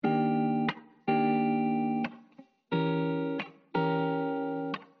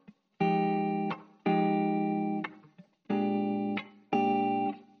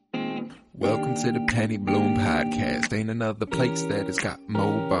Welcome to the Penny Bloom Podcast. Ain't another place that has got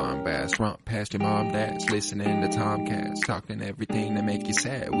more bombast. Romp past your mom, dad's listening to Tomcats. Talking everything that make you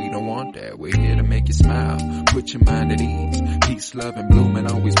sad. We don't want that. We're here to make you smile. Put your mind at ease. Peace, love, and bloom,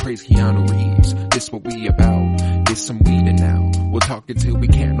 and always praise Keanu Reeves. This what we about. This some weeding now. We'll talk until we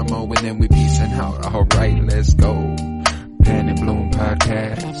can't no more, and then we peacing out. Alright, let's go. Penny Bloom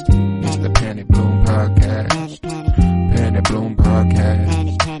Podcast. It's the Penny Bloom Podcast. Penny Bloom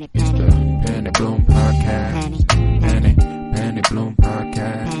Podcast. It's the Penny Bloom Podcast. Penny Bloom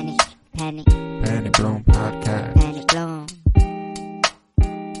Podcast. Penny Bloom Podcast.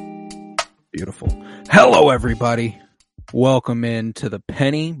 Beautiful. Hello, everybody. Welcome in to the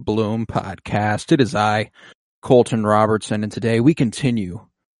Penny Bloom Podcast. It is I, Colton Robertson, and today we continue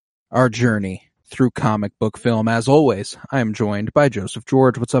our journey through comic book film. As always, I am joined by Joseph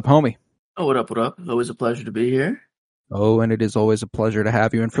George. What's up, homie? Oh, what up, what up? Always a pleasure to be here. Oh, and it is always a pleasure to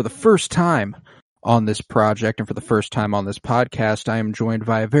have you. And for the first time on this project and for the first time on this podcast, I am joined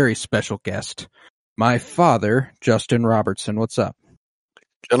by a very special guest, my father, Justin Robertson. What's up?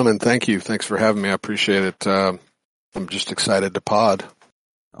 Gentlemen, thank you. Thanks for having me. I appreciate it. I'm just excited to pod.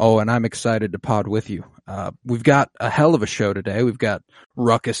 Oh, and I'm excited to pod with you. We've got a hell of a show today. We've got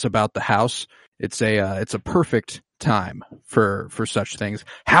ruckus about the house. It's a perfect time for such things.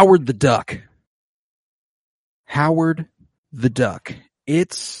 Howard the Duck. Howard the Duck.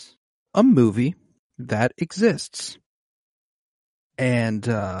 It's a movie that exists. And,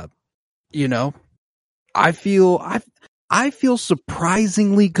 I feel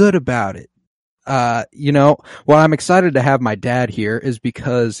surprisingly good about it. Why I'm excited to have my dad here is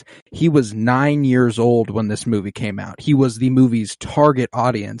because he was 9 years old when this movie came out. He was the movie's target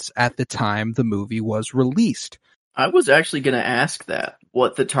audience at the time the movie was released. I was actually going to ask that,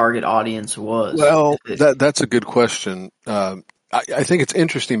 what the target audience was. Well, that's a good question. I think it's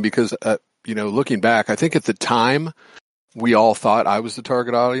interesting because, looking back, I think at the time we all thought I was the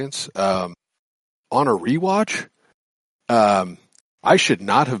target audience. On a rewatch, I should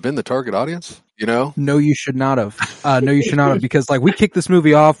not have been the target audience, No, you should not have. Because we kicked this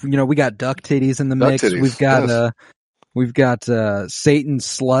movie off, we got duck titties in the mix. Titties, We've got Satan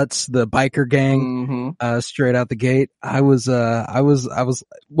Sluts, the biker gang, straight out the gate. I was,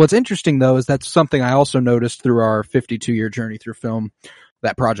 what's interesting though is that's something I also noticed through our 52-year journey through film,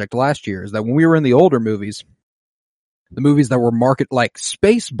 that project last year, is that when we were in the older movies, the movies that were marketed like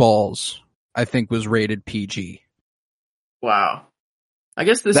Spaceballs, I think was rated PG. Wow. I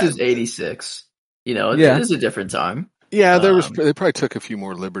guess this is 86. It is a different time. Yeah, they probably took a few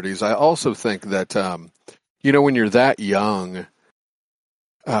more liberties. I also think that, when you're that young,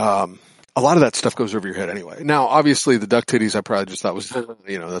 a lot of that stuff goes over your head anyway. Now, obviously, the duck titties I probably just thought was,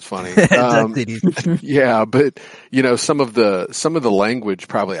 that's funny. Duck titties. Yeah, but some of the language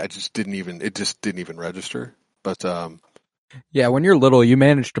probably it just didn't even register. But yeah, when you're little, you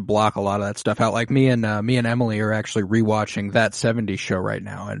manage to block a lot of that stuff out. Like me and Emily are actually rewatching That 70s Show right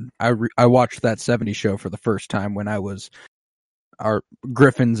now, and I watched That 70s Show for the first time when I was our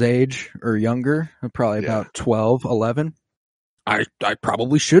Griffin's age or younger, probably about 12, 11. I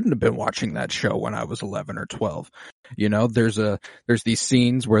probably shouldn't have been watching that show when I was 11 or 12. There's these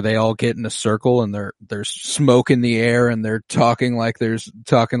scenes where they all get in a circle and there's smoke in the air and they're talking like they're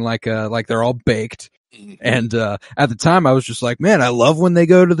all baked. And at the time I was just like, man, I love when they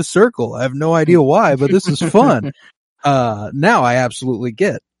go to the circle. I have no idea why, but this is fun. Now I absolutely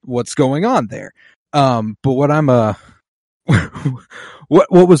get what's going on there. But what I'm what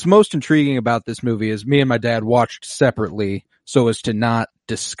was most intriguing about this movie is me and my dad watched separately so as to not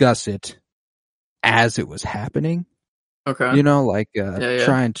discuss it as it was happening. Okay.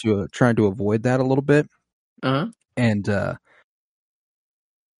 Trying to avoid that a little bit. Uh-huh. And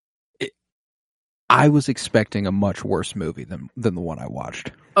I was expecting a much worse movie than the one I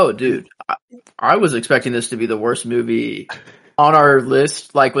watched. Oh, dude. I was expecting this to be the worst movie on our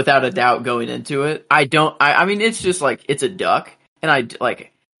list, without a doubt going into it. I mean, it's just it's a duck. And I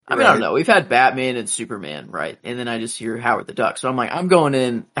don't know. We've had Batman and Superman, right? And then I just hear Howard the Duck. So I'm going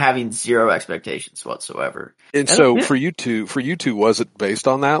in having zero expectations whatsoever. And so for you two, was it based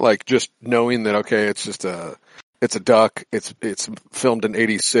on that? Just knowing that, okay, it's just it's a duck. It's filmed in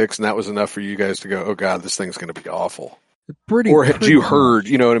 86 and that was enough for you guys to go, oh God, this thing's going to be awful. Or had you heard,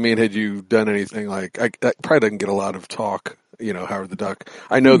 you know what I mean? Had you done anything I probably didn't get a lot of talk, Howard the Duck.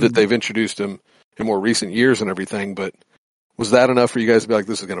 I know that they've introduced him in more recent years and everything, but was that enough for you guys to be like,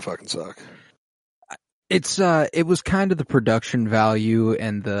 this is going to fucking suck? It was kind of the production value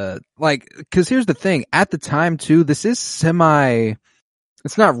and cause here's the thing, at the time too, this is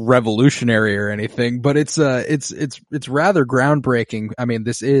it's not revolutionary or anything, but it's rather groundbreaking. I mean,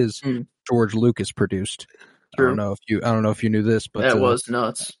 this is George Lucas produced. True. I don't know if you knew this, but that was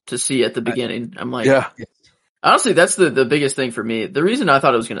nuts to see at the beginning. I'm like, Yeah. honestly, that's the biggest thing for me. The reason I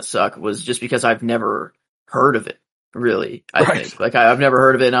thought it was going to suck was just because I've never heard of it. Really, I Right. think like I've never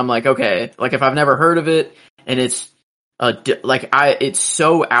heard of it, and I'm like, okay, like if I've never heard of it, and it's it's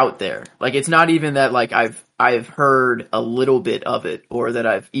so out there. Like it's not even that like I've heard a little bit of it, or that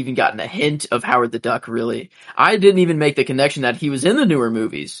I've even gotten a hint of Howard the Duck. Really, I didn't even make the connection that he was in the newer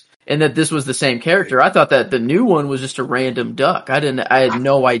movies and that this was the same character. I thought that the new one was just a random duck. I had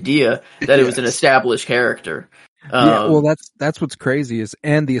no idea that it was an established character. Yeah, well, that's what's crazy is,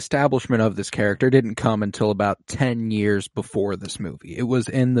 and the establishment of this character didn't come until about 10 years before this movie. It was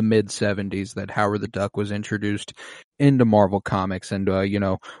in the mid-70s that Howard the Duck was introduced into Marvel Comics, and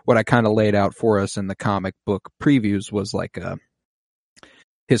what I kind of laid out for us in the comic book previews was like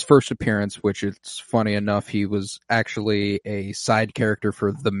his first appearance, which it's funny enough, he was actually a side character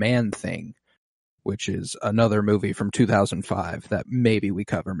for The Man-Thing, which is another movie from 2005 that maybe we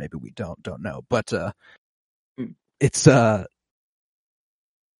cover, maybe we don't know, but it's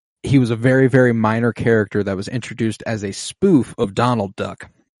he was a very, very minor character that was introduced as a spoof of Donald Duck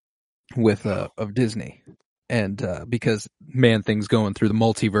of Disney. And because Man-Thing's going through the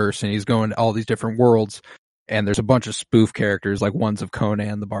multiverse and he's going to all these different worlds, and there's a bunch of spoof characters, like ones of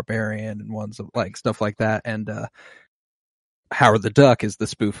Conan the Barbarian and ones of like stuff like that, and Howard the Duck is the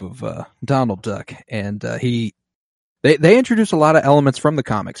spoof of Donald Duck, and They introduce a lot of elements from the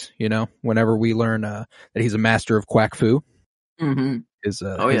comics, whenever we learn that he's a master of Quack Fu. Mm-hmm.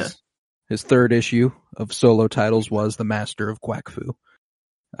 His third issue of solo titles was the Master of Quack Fu.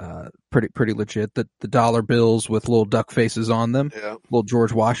 Pretty legit. The dollar bills with little duck faces on them. Yeah. Little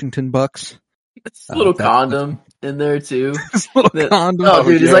George Washington bucks. It's a little condom in there too. Condom. Oh,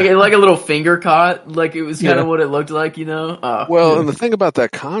 dude, it's like a little finger caught. Like it was kind of what it looked like, Well, and the thing about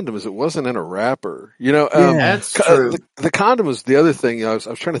that condom is it wasn't in a wrapper. That's true. The condom was the other thing. I was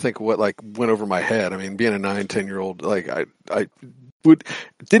trying to think of what like went over my head. I mean, being a 9-10-year-old, like I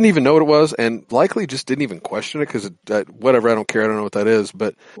didn't even know what it was, and likely just didn't even question it because whatever. I don't care. I don't know what that is.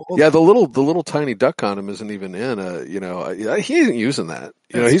 But yeah, the little tiny duck condom isn't even in he isn't using that.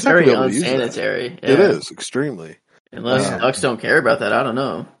 He's not going to be able to use that. Unsanitary. Yeah. It is extremely. Unless ducks don't care about that, I don't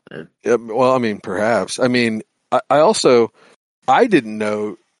know. Yeah, well, I mean, perhaps. I mean, I didn't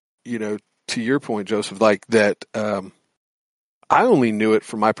know, to your point, Joseph, like that. I only knew it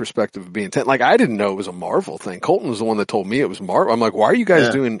from my perspective of being 10. Like, I didn't know it was a Marvel thing. Colton was the one that told me it was Marvel. I'm like, why are you guys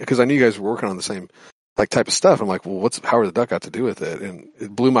doing, because I knew you guys were working on the same, like, type of stuff. I'm like, well, what's Howard the Duck got to do with it? And it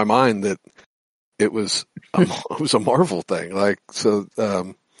blew my mind that it was a Marvel thing. Like, so,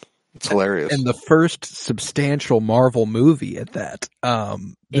 it's hilarious. And the first substantial Marvel movie at that.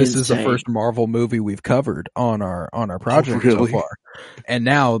 This is the first Marvel movie we've covered on our project so far. And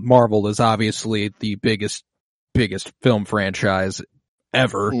now Marvel is obviously the biggest film franchise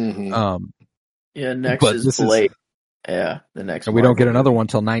ever. Mm-hmm. Next is Blade. The next. And we don't get another one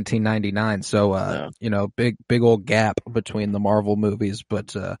till 1999. So, big old gap between the Marvel movies,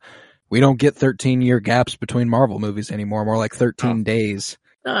 but we don't get 13-year gaps between Marvel movies anymore. More like 13 days.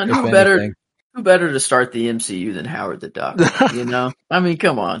 Who better to start the MCU than Howard the Duck? I mean,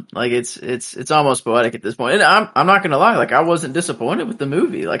 come on. Like it's almost poetic at this point. And I'm not gonna lie, like I wasn't disappointed with the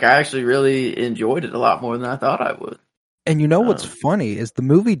movie. Like I actually really enjoyed it a lot more than I thought I would. And what's funny is the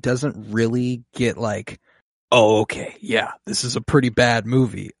movie doesn't really get like, oh, okay, yeah, this is a pretty bad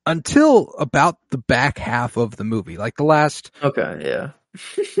movie until about the back half of the movie, like the last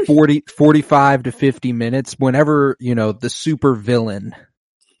 45 to 50 minutes, whenever, the super villain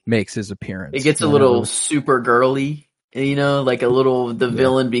makes his appearance. It gets a little super girly, like the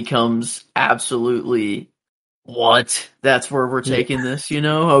villain becomes absolutely what? That's where we're taking this,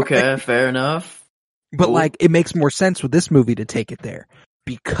 Okay, fair enough. But like, it makes more sense with this movie to take it there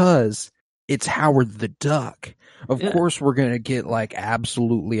because it's Howard the Duck. Of course, we're going to get like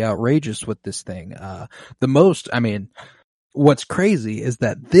absolutely outrageous with this thing. What's crazy is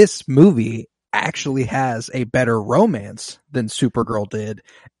that this movie actually has a better romance than Supergirl did,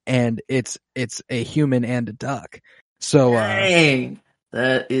 and it's a human and a duck. So, dang,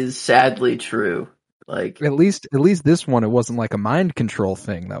 that is sadly true. Like at least this one, it wasn't like a mind control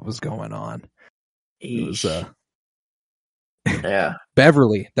thing that was going on. It was,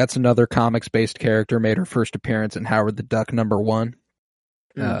 Beverly, that's another comics-based character, made her first appearance in Howard the Duck #1.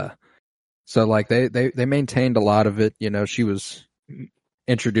 So like they maintained a lot of it. She was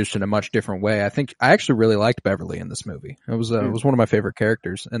introduced in a much different way. I actually really liked Beverly in this movie. It was one of my favorite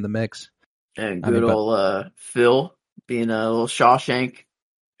characters in the mix. And old Phil being a little Shawshank.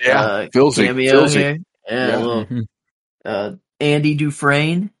 Philzy. Cameo here. Yeah. Andy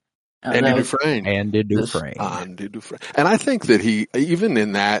Dufresne. Andy Dufresne. Andy Dufresne. Andy Dufresne. And I think that he, even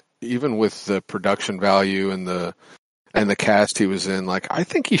with the production value and the cast he was in, like, I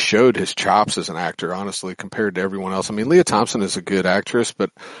think he showed his chops as an actor, honestly, compared to everyone else. I mean, Leah Thompson is a good actress,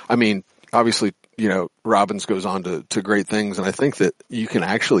 but I mean, obviously, Robbins goes on to great things. And I think that you can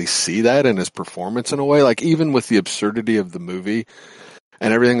actually see that in his performance in a way, like even with the absurdity of the movie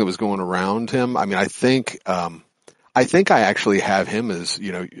and everything that was going around him. I mean, I think I actually have him as,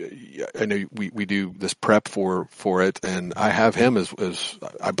 I know we do this prep for it, and I have him as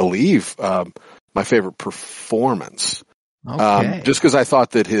I believe, my favorite performance. Okay. Just because I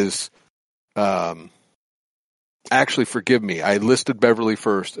thought that his, actually, forgive me, I listed Beverly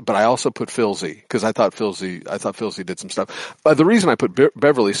first, but I also put Filzy because I thought Filzy did some stuff. The reason I put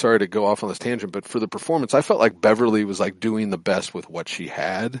Beverly, sorry to go off on this tangent, but for the performance, I felt like Beverly was like doing the best with what she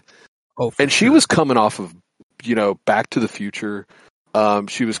had. Oh, and she was coming off of, Back to the Future.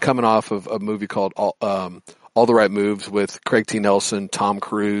 She was coming off of a movie called All the Right Moves with Craig T. Nelson, Tom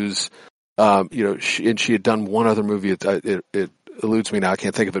Cruise. She had done one other movie. It eludes me now. I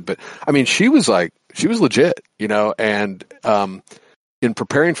can't think of it, but I mean, she was legit, and, in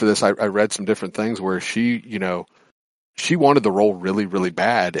preparing for this, I read some different things where she wanted the role really, really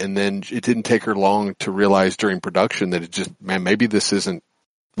bad. And then it didn't take her long to realize during production that it just, man, maybe this isn't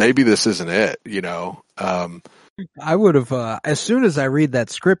it, I would have, as soon as I read that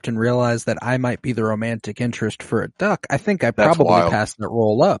script and realize that I might be the romantic interest for a duck, I think I probably passed that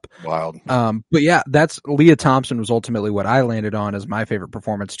role up. Wild. But yeah, Leah Thompson was ultimately what I landed on as my favorite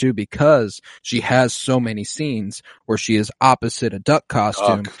performance too, because she has so many scenes where she is opposite a duck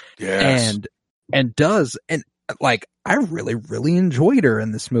costume. Yes. And like, I really, really enjoyed her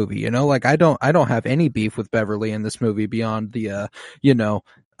in this movie, like I don't have any beef with Beverly in this movie beyond the,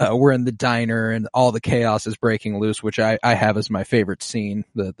 we're in the diner and all the chaos is breaking loose, which I have as my favorite scene,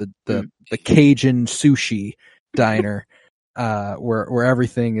 the Cajun sushi diner, where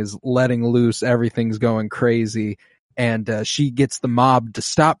everything is letting loose, everything's going crazy. And, she gets the mob to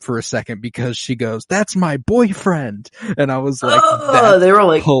stop for a second because she goes, "That's my boyfriend." And I was like, they were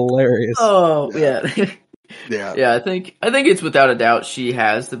like, hilarious. Oh, yeah. Yeah. Yeah, I think it's without a doubt she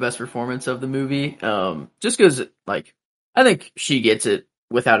has the best performance of the movie. Just because, like, I think she gets it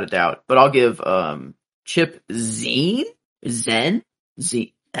without a doubt. But I'll give Chip Zien, this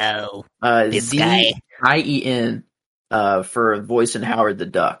guy. Ien, for voicing Howard the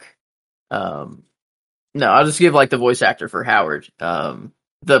Duck. No, I'll just give like the voice actor for Howard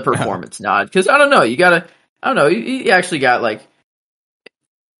the performance nod, because I don't know, he actually got like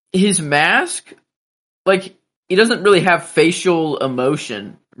his mask. Like, he doesn't really have facial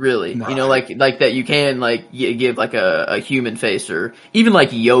emotion, really. Right. Like that you can, like, give, like, a human face, or even,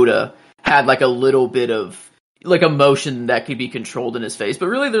 like, Yoda had, like, a little bit of, like, emotion that could be controlled in his face. But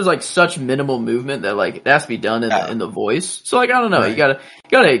really, there's, like, such minimal movement that, like, it has to be done in the voice. So, like, I don't know. Right. You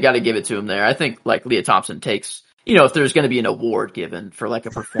gotta give it to him there. I think, like, Leah Thompson takes, if there's gonna be an award given for, like, a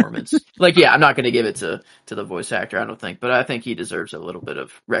performance, like, yeah, I'm not gonna give it to the voice actor, I don't think, but I think he deserves a little bit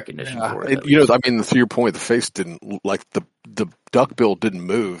of recognition for it. I mean, to your point, the face didn't, like, the duck bill didn't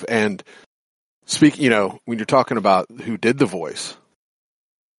move. And when you're talking about who did the voice,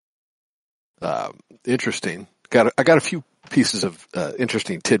 interesting. I got a few pieces of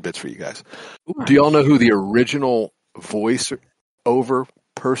interesting tidbits for you guys. Ooh, do y'all know who the original voice over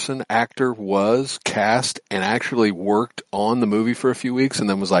person actor was, cast, and actually worked on the movie for a few weeks and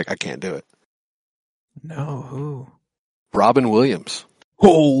then was like, I can't do it? No, who? Robin Williams.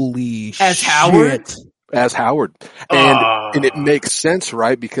 Holy shit. Howard? As Howard. And it makes sense,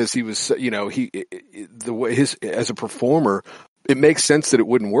 right? Because he was, the way as a performer, it makes sense that it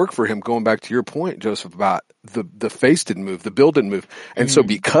wouldn't work for him, going back to your point, Joseph, about the face didn't move, the bill didn't move. And so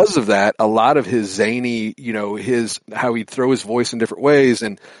because of that, a lot of his zany, how he'd throw his voice in different ways,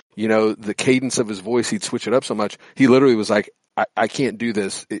 and, the cadence of his voice, he'd switch it up so much. He literally was like, I can't do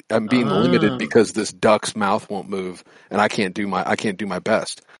this. I'm being limited because this duck's mouth won't move, and I can't do my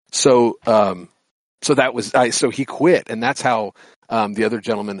best. So, that was, so he quit, and that's how, the other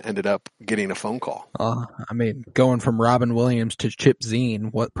gentleman ended up getting a phone call. I mean, going from Robin Williams to Chip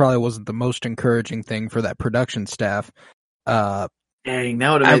Zien, what probably wasn't the most encouraging thing for that production staff. Dang,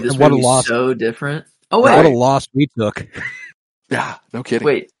 that would have made this movie so different. Oh, wait. What a loss we took. Yeah, no kidding.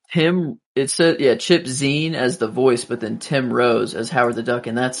 Wait, it said, Chip Zien as the voice, but then Tim Rose as Howard the Duck,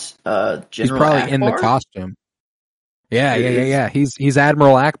 and that's, General He's probably Akbar? in the costume. Yeah. He's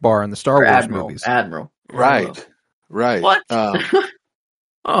Admiral Akbar in the Star Wars movies. Admiral. Right. What?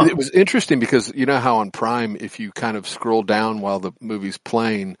 It was interesting because you know how on Prime, if you kind of scroll down while the movie's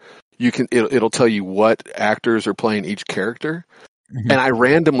playing, it'll tell you what actors are playing each character. and I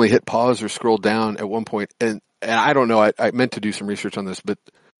randomly hit pause or scrolled down at one point, and I don't know, I meant to do some research on this, but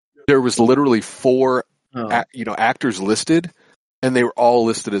there was literally 4 actors listed, and they were all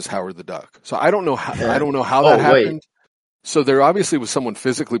listed as Howard the Duck. So I don't know how that happened. Wait. So there obviously was someone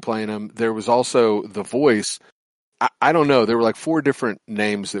physically playing him. There was also the voice. I don't know. There were like 4 different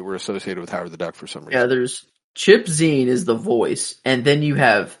names that were associated with Howard the Duck for some reason. Yeah, there's Chip Zien is the voice, and then you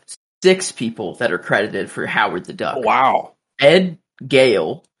have 6 people that are credited for Howard the Duck. Oh, wow. Ed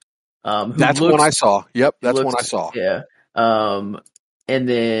Gale. That's one I saw. Yep, that's one I saw. Yeah. And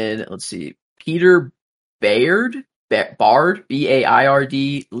then let's see, Peter Bard, Baird,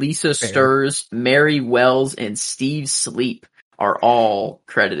 Lisa Baird. Sturz, Mary Wells, and Steve Sleep are all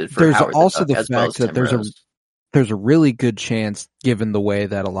credited for There's Howard also the Duck, the as well fact as that Tim Rose. there's a really good chance, given the way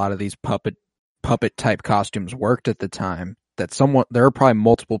that a lot of these puppet type costumes worked at the time, that there are probably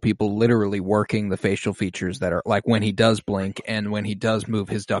multiple people literally working the facial features that are like when he does blink and when he does move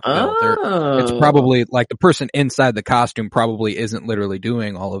his duck bill. It's probably like the person inside the costume probably isn't literally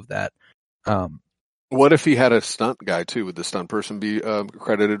doing all of that. What if he had a stunt guy too? Would the stunt person be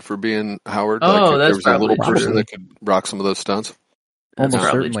credited for being Howard? Oh, if that's there was a little probably person true. that could rock some of those stunts. That's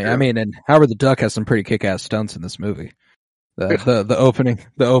Almost probably certainly. true. I mean, and Howard the Duck has some pretty kick-ass stunts in this movie. The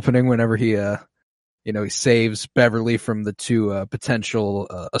opening whenever he he saves Beverly from the 2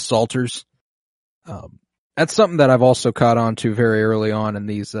 potential assaulters. That's something that I've also caught on to very early on in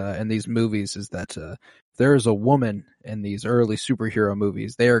these movies, is that there is a woman in these early superhero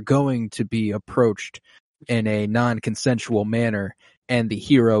movies. They are going to be approached in a non-consensual manner, and the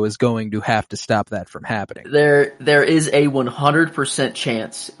hero is going to have to stop that from happening. There is a 100%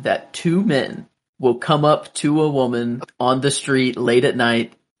 chance that 2 men will come up to a woman on the street late at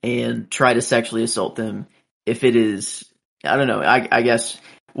night and try to sexually assault them. If it is, I don't know, I guess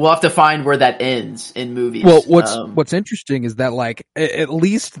we'll have to find where that ends in movies. Well, what's interesting is that, like, at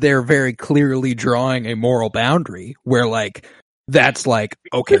least they're very clearly drawing a moral boundary where, like, that's like,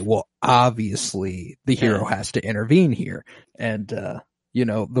 okay, well, obviously the hero has to intervene here. And, the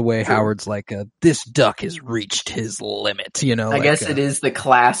way Howard's like, this duck has reached his limit, I guess it is the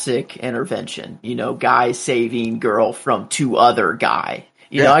classic intervention, guy saving girl from to other guy.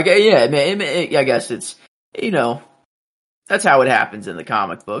 I guess it's, that's how it happens in the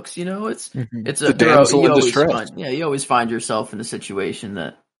comic books. It's the damsel in distress. You always find yourself in a situation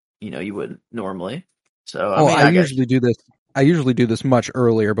that, you wouldn't normally. So, I usually do this. I usually do this much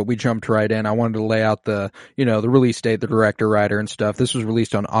earlier, but we jumped right in. I wanted to lay out the release date, the director, writer, and stuff. This was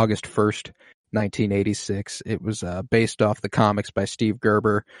released on August 1st, 1986. It was based off the comics by Steve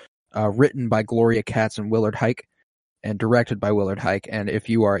Gerber, written by Gloria Katz and Willard Huyck, and directed by Willard Huyck. And if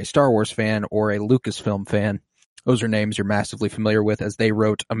you are a Star Wars fan or a Lucasfilm fan, those are names you're massively familiar with, as they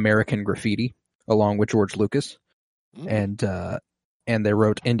wrote American Graffiti along with George Lucas, and they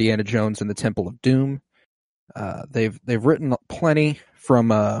wrote Indiana Jones and the Temple of Doom. They've written plenty from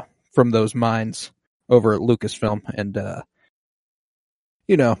those minds over at Lucasfilm, and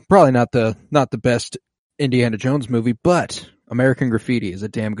probably not the best Indiana Jones movie, but American Graffiti is a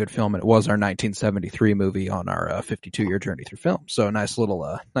damn good film, and it was our 1973 movie on our 52-year journey through film. So a nice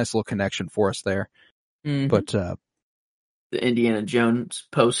little connection for us there. Mm-hmm. But the Indiana Jones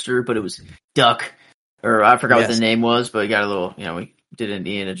poster, but it was Duck, or I forgot what the name was, but it got a little, we did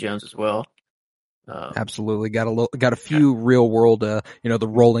Indiana Jones as well. Absolutely got a few real world, the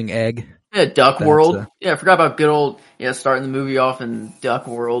rolling egg. Yeah, Duck World. I forgot about good old, starting the movie off in Duck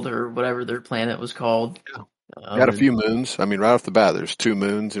World or whatever their planet was called. Got a few moons. I mean, right off the bat, there's 2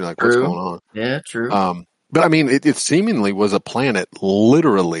 moons. You're like, what's going on? Yeah, true. But I mean, it seemingly was a planet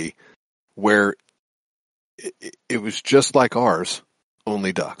literally where it was just like ours,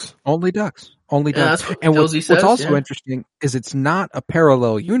 only ducks. Only ducks. Only ducks. And what's also interesting is it's not a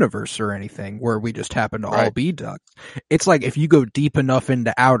parallel universe or anything where we just happen to all be ducks. It's like if you go deep enough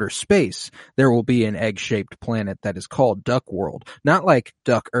into outer space, there will be an egg-shaped planet that is called Duck World. Not like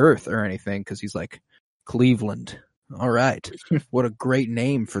Duck Earth or anything, because he's like, Cleveland. All right. What a great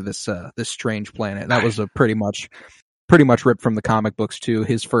name for this strange planet. That was a pretty much ripped from the comic books too.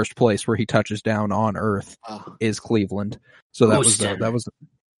 His first place where he touches down on Earth is Cleveland. So that was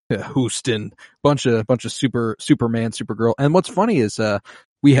Houston. Bunch of Superman, Supergirl. And what's funny is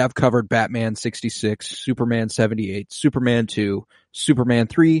we have covered Batman 66, Superman 78, Superman 2, Superman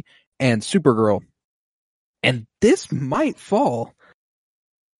 3, and Supergirl. And this might fall,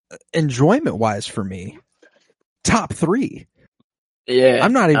 enjoyment-wise for me, top 3. Yeah.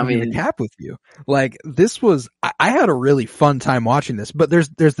 I'm not even going to cap with you. Like, this was, I had a really fun time watching this, but there's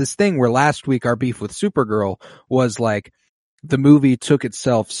this thing where last week our beef with Supergirl was like, the movie took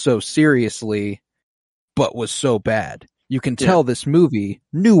itself so seriously, but was so bad. You can tell this movie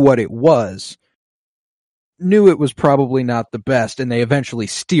knew what it was, knew it was probably not the best, and they eventually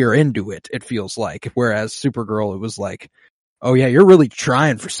steer into it, it feels like. Whereas Supergirl, it was like, oh yeah, you're really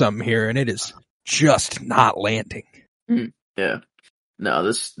trying for something here, and it is just not landing. Yeah. No,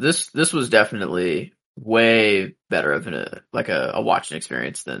 this was definitely way better of a watching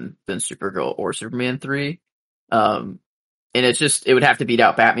experience than Supergirl or Superman 3. And it would have to beat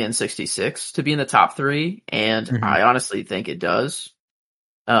out Batman 66 to be in the top 3, and I honestly think it does.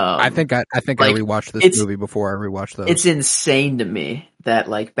 I think I rewatched this movie before I rewatched those. It's insane to me that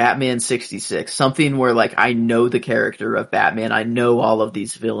like Batman 66, something where like I know the character of Batman, I know all of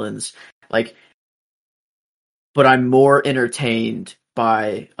these villains, like, but I'm more entertained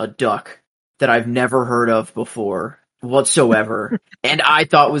by a duck that I've never heard of before whatsoever, and I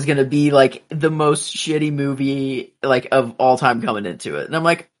thought was gonna be like the most shitty movie like of all time coming into it, and I'm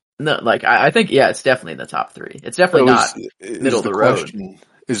like, no, like I think it's definitely in the top 3. It's definitely not middle of the road.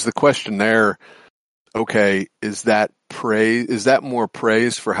 Is the question there? Okay, is that praise? Is that more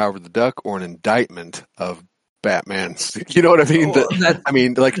praise for Howard the Duck or an indictment of Batman? You know what I mean? I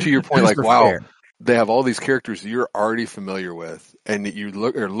mean, like to your point, like wow. Fair. They have all these characters you're already familiar with and that you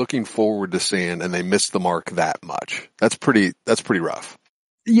are looking forward to seeing, and they miss the mark that much. That's pretty rough.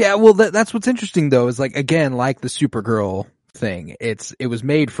 Yeah, well, that's what's interesting though, is like, again, like the Supergirl thing, it was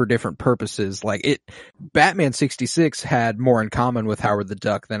made for different purposes. Like Batman 66 had more in common with Howard the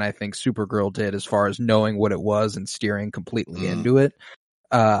Duck than I think Supergirl did as far as knowing what it was and steering completely into it.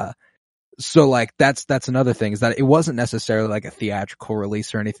 So like that's another thing, is that it wasn't necessarily like a theatrical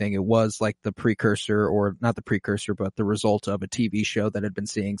release or anything. It was like the precursor, or not the precursor, but the result of a TV show that had been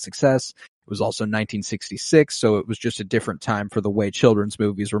seeing success. It was also 1966, so it was just a different time for the way children's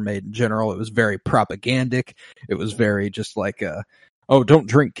movies were made in general. It was very propagandic. It was very just like, oh, don't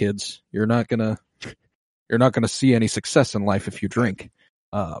drink, kids. You're not gonna see any success in life if you drink.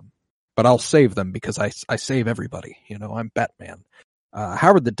 But I'll save them because I save everybody. You know, I'm Batman.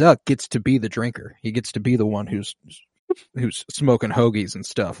 Howard the Duck gets to be the drinker. He gets to be the one who's smoking hoagies and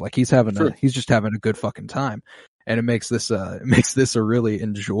stuff. Like he's just having a good fucking time. And it makes this a really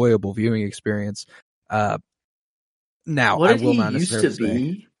enjoyable viewing experience. Now, what did I will he not used necessarily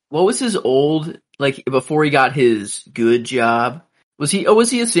to be? What was his old, like before he got his good job? Was he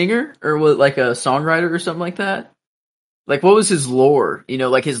a singer or was like a songwriter or something like that? Like, what was his lore? You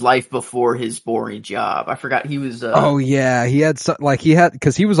know, like his life before his boring job. I forgot he was. Oh yeah, he had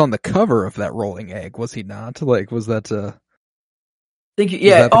because he was on the cover of that Rolling Egg, was he not? Like, was that?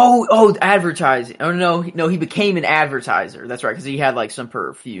 Advertising. Oh no, he became an advertiser. That's right, because he had like some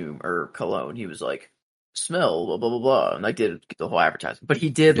perfume or cologne. He was like, smell, blah blah blah blah, and like did the whole advertising. But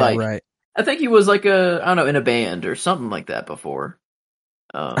he did right. I think he was like in a band or something like that before.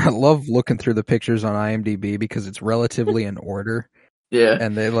 I love looking through the pictures on IMDb because it's relatively in order. Yeah,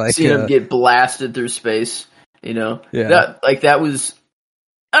 and they like seeing him get blasted through space. You know, yeah, that was.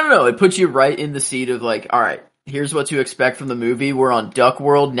 I don't know. It puts you right in the seat of like, all right, here's what to expect from the movie. We're on Duck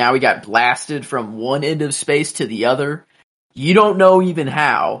World now. We got blasted from one end of space to the other. You don't know even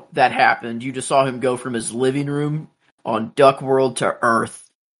how that happened. You just saw him go from his living room on Duck World to Earth.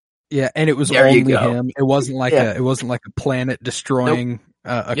 Yeah, and it was there only him. It wasn't like a planet destroying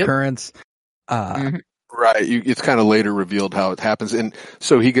occurrence. Right. It's kind of later revealed how it happens. And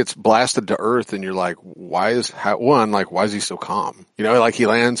so he gets blasted to Earth and you're like, why is he so calm? You know, like he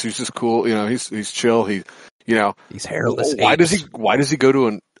lands, he's just cool. You know, he's chill. He's hairless. Why does he go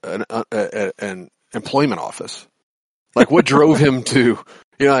to an employment office? Like what drove him to,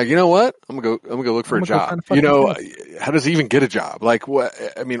 like, you know what? I'm gonna go look for a job. How does he even get a job? Like what?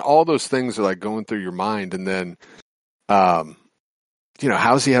 I mean, all those things are like going through your mind. And then, how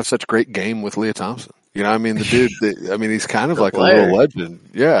does he have such great game with Leah Thompson? You know, I mean, the dude, he's kind of like player. A little legend.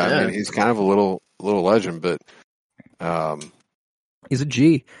 Yeah, I mean, he's kind of a little legend, but he's a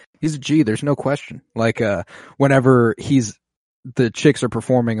G. He's a G. There's no question. Like, whenever the chicks are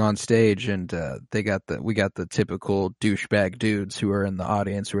performing on stage and we got the typical douchebag dudes who are in the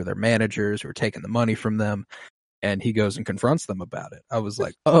audience, who are their managers, who are taking the money from them, and he goes and confronts them about it. I was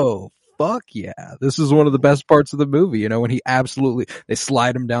like, oh, fuck yeah. This is one of the best parts of the movie, when they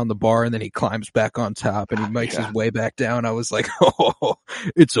slide him down the bar and then he climbs back on top and he makes his way back down. I was like, oh,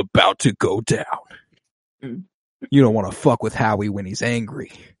 it's about to go down. You don't want to fuck with Howie when he's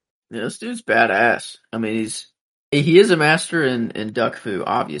angry. Yeah, this dude's badass. I mean, he is a master in duck foo,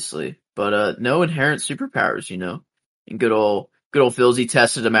 obviously, but no inherent superpowers, And good old Philsy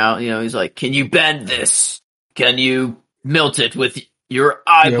tested him out. He's like, "Can you bend this? Can you melt it with your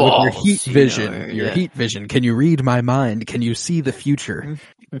Yeah, with eyeballs. your heat vision, yeah. heat vision. Can you read my mind? Can you see the future?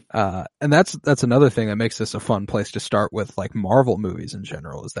 And that's another thing that makes this a fun place to start with, like Marvel movies in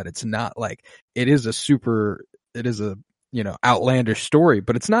general, is that it's not like it is a outlandish story,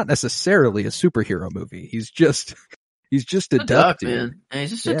 but it's not necessarily a superhero movie. He's just a duck, dude. Man. And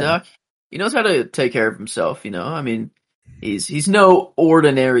he's just a Yeah. duck. He knows how to take care of himself, you know? I mean, he's no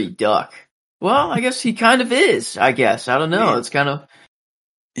ordinary duck. Well, I guess he kind of is, I guess. I don't know. It's kind of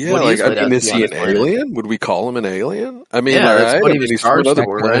Yeah, what he like, is I laid out mean, to is be he on an his planet. alien? Would we call him an alien? I mean, Yeah, that's alright, what I he mean, was he's from charged another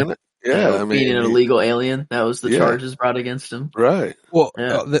for. planet. Yeah, I being mean, an illegal alien. That was the Yeah. charges brought against him. right. Well,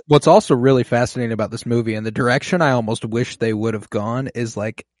 Yeah. what's also really fascinating about this movie, and the direction I almost wish they would have gone, is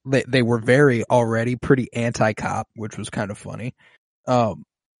like they were already pretty anti-cop, which was kind of funny.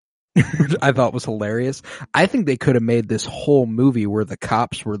 Which I thought was hilarious. I think they could have made this whole movie where the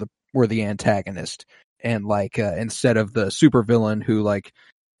cops were the antagonist, and like instead of the supervillain who like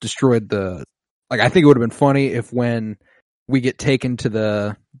destroyed the. Like, I think it would have been funny if when we get taken to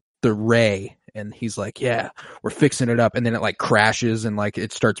the Ray and he's like, yeah, we're fixing it up. And then it like crashes and like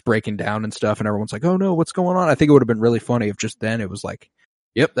it starts breaking down and stuff. And everyone's like, oh no, what's going on? I think it would have been really funny if just then it was like,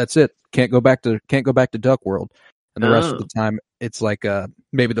 yep, that's it. Can't go back to Duck World. And the rest of the time it's like,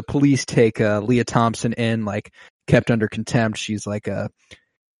 maybe the police take, Leah Thompson in, like kept under contempt. She's like,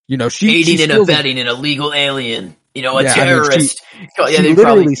 she's aiding and abetting an illegal alien. You know, a Yeah, I mean, terrorist.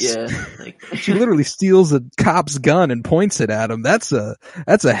 she literally steals a cop's gun and points it at him. That's a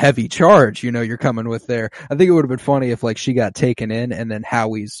heavy charge, you're coming with there. I think it would have been funny if like she got taken in and then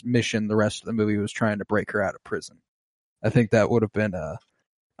Howie's mission the rest of the movie was trying to break her out of prison. I think that would have been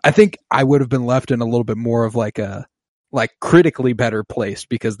I think I would have been left in a little bit more of like a critically better place,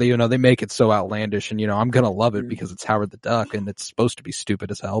 because they make it so outlandish, and I'm going to love it because it's Howard the Duck and it's supposed to be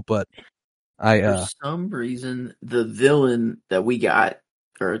stupid as hell, but for some reason, the villain that we got,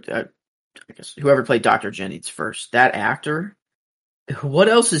 or I guess whoever played Dr. Jennings first, that actor, what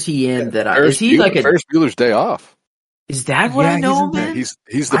else is he in? Is he like a Ferris Bueller's Day Off? Is that what I know him in?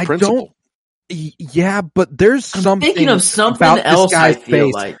 He's the principal. Yeah, but there's something. Thinking of something about else. This guy's I feel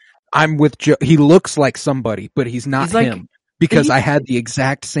face. like I'm with Joe. He looks like somebody, but he's not like, him. Because I had the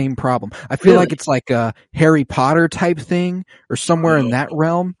exact same problem. I feel like it's like a Harry Potter type thing, or somewhere in that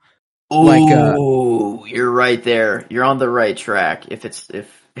realm. Oh, you're right there. You're on the right track.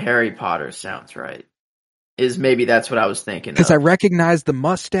 If Harry Potter sounds right, maybe that's what I was thinking. Because I recognized the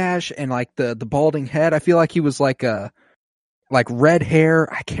mustache and like the balding head. I feel like he was like red hair.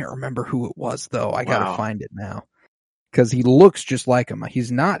 I can't remember who it was though. I gotta find it now. Because he looks just like him.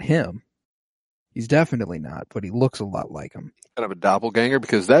 He's not him. He's definitely not, but he looks a lot like him. Kind of a doppelganger,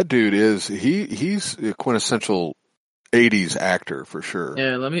 because that dude he's a quintessential 80s actor for sure.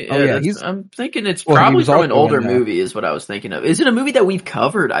 Yeah, I'm thinking it's he probably was from an also older in, movie is what I was thinking of. Is it a movie that we've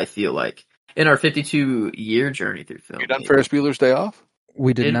covered, I feel like, in our 52-year journey through film? You done Ferris Bueller's Day Off?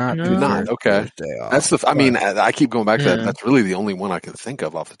 We did not. No. do Not, okay. Day Off, That's I mean, I keep going back to that. That's really the only one I can think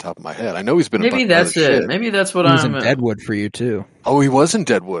of off the top of my head. I know he's been Maybe in a bunch that's of other it. shit. Maybe that's what He was I'm in Deadwood for you too. Oh, he was in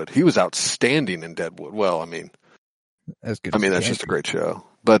Deadwood. He was outstanding in Deadwood. Well, I mean, As good. that's just a great show.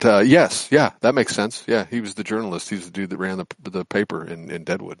 But yes, yeah, that makes sense. Yeah, he was the journalist. He's the dude that ran the paper in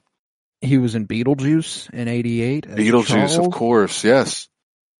Deadwood. He was in Beetlejuice in '88. Beetlejuice, of course. Yes.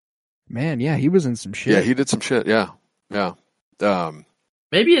 Man, yeah, he was in some shit. Yeah, he did some shit. Yeah, yeah.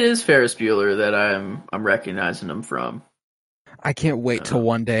 Maybe it is Ferris Bueller that I'm recognizing him from. I can't wait till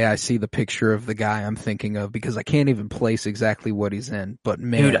one day I see the picture of the guy I'm thinking of, because I can't even place exactly what he's in. But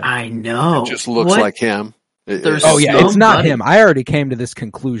man, Dude, I know. It just looks like him. It's not him. I already came to this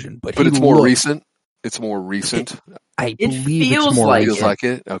conclusion, but it's more recent. It's more recent. I It believe feels it's more like recent. Feels like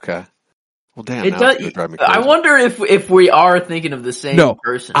it. Okay. Well, damn. It now does. it's gonna drive me crazy. I wonder if we are thinking of the same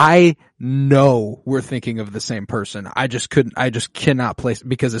person. I know we're thinking of the same person. I just cannot place it,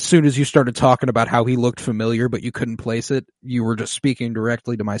 because as soon as you started talking about how he looked familiar, but you couldn't place it, you were just speaking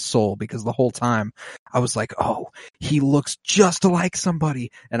directly to my soul, because the whole time I was like, oh, he looks just like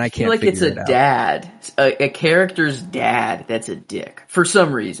somebody, and I can't feel like figure it's it a out. dad, a character's dad that's a dick for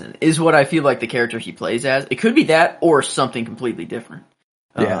some reason is what I feel like the character he plays as. It could be that or something completely different.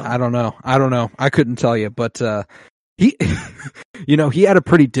 Yeah, I don't know. I couldn't tell you, but he, he had a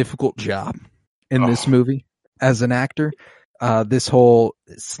pretty difficult job in this movie as an actor. This whole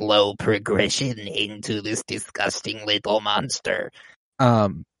slow progression into this disgusting little monster.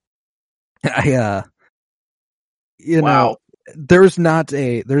 There's not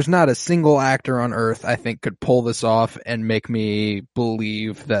a single actor on earth I think could pull this off and make me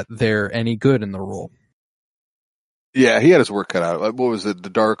believe that they're any good in the role. Yeah, he had his work cut out. What was it? The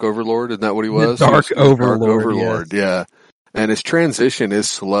Dark Overlord? Isn't that what he was? The Dark Overlord. Overlord. Yeah. and his transition is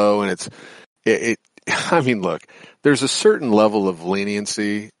slow, and it I mean, look, there's a certain level of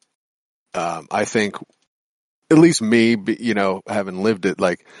leniency. I think, at least me, having lived it,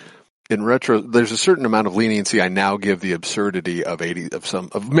 like in retro, there's a certain amount of leniency I now give the absurdity of many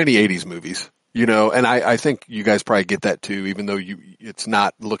 80s movies. And I think you guys probably get that too, even though it's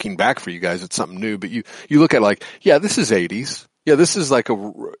not looking back for you guys, it's something new, but you look at like, yeah, this is 80s. Yeah, this is like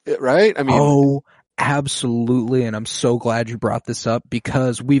right? I mean. Oh, absolutely. And I'm so glad you brought this up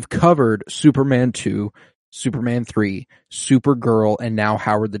because we've covered Superman 2, Superman 3, Supergirl, and now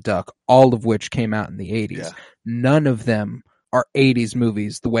Howard the Duck, all of which came out in the 80s. Yeah. None of them are 80s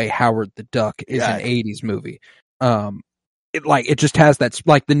movies the way Howard the Duck is an 80s movie. It just has that,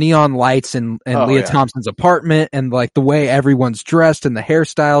 like the neon lights and Leah Thompson's apartment and like the way everyone's dressed and the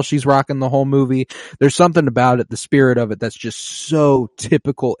hairstyle she's rocking the whole movie. There's something about it, the spirit of it, that's just so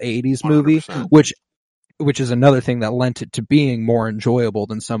typical 80s movie, 100%. which is another thing that lent it to being more enjoyable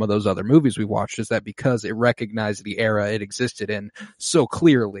than some of those other movies we watched, is that because it recognized the era it existed in so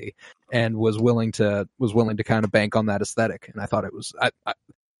clearly and was willing to kind of bank on that aesthetic. And I thought it was,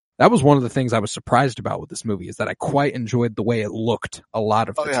 that was one of the things I was surprised about with this movie, is that I quite enjoyed the way it looked a lot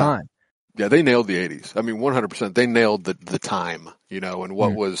of the time. Yeah, they nailed the 80s. I mean, 100%. They nailed the time, and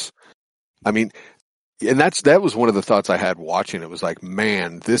what was, I mean, and that was one of the thoughts I had watching it, was like,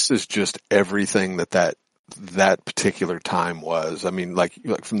 man, this is just everything that particular time was. I mean, like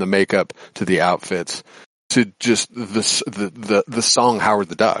from the makeup to the outfits to just the song Howard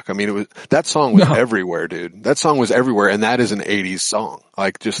the Duck. I mean, that song was everywhere, dude. That song was everywhere, and that is an 80s song.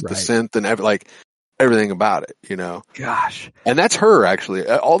 Like just the synth and everything about it, Gosh. And that's her, actually.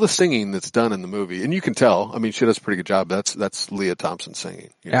 All the singing that's done in the movie, and you can tell. I mean, she does a pretty good job. That's Leah Thompson singing.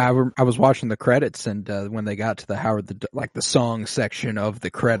 Yeah, I was watching the credits, and when they got to the song section of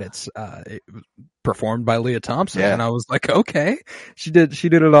the credits, it was performed by Leah Thompson, and I was like, okay, she did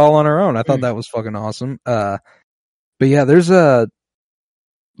it all on her own. I thought that was fucking awesome. But yeah, there's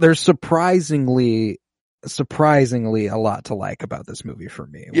surprisingly a lot to like about this movie for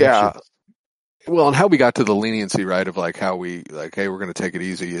me. Yeah. Well, and how we got to the leniency, right, of like how we like, hey, we're going to take it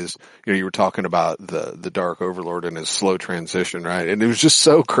easy, is, you were talking about the Dark Overlord and his slow transition, right? And it was just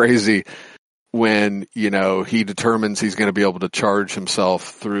so crazy when, he determines he's going to be able to charge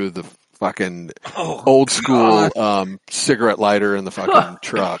himself through the fucking old school cigarette lighter in the fucking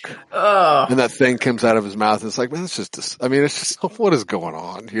truck. And that thing comes out of his mouth, and it's like, man, it's just what is going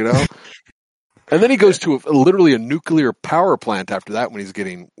on, And then he goes to literally a nuclear power plant after that when he's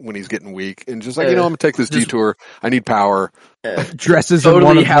getting weak, and just like, I'm gonna take this detour. I need power. Dresses in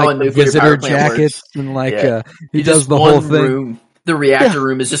one of the visitor jackets and he does the whole thing. The reactor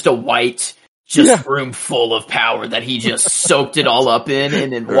room is just a white room full of power that he just soaked it all up in,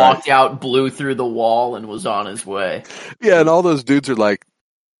 and then walked out, blew through the wall, and was on his way. Yeah, and all those dudes are like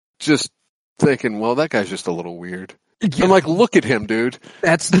just thinking, well, that guy's just a little weird. Yeah. I'm like, look at him, dude.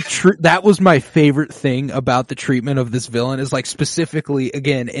 That's that was my favorite thing about the treatment of this villain, is like specifically,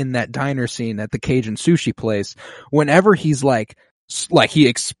 again, in that diner scene at the Cajun sushi place, whenever he's like he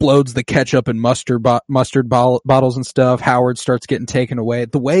explodes the ketchup and mustard bottles and stuff, Howard starts getting taken away.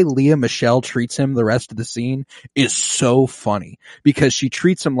 The way Leah Michele treats him the rest of the scene is so funny, because she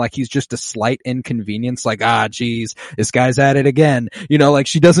treats him like he's just a slight inconvenience, like, geez, this guy's at it again.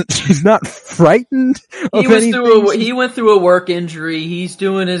 She's not frightened of anything. He went through a work injury. He's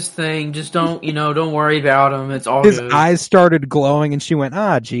doing his thing. Just don't worry about him. It's all his good. eyes started glowing, and she went,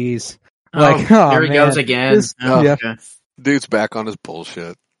 geez. Here he goes again. Okay. Dude's back on his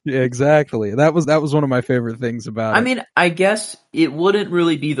bullshit. Yeah, exactly. That was one of my favorite things about it. I mean, I guess it wouldn't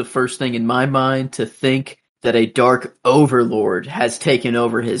really be the first thing in my mind to think that a Dark Overlord has taken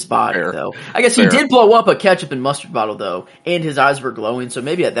over his body, though. I guess he did blow up a ketchup and mustard bottle, though, and his eyes were glowing, so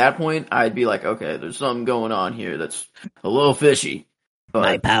maybe at that point I'd be like, okay, there's something going on here that's a little fishy. But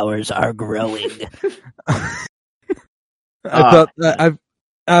my powers are growing.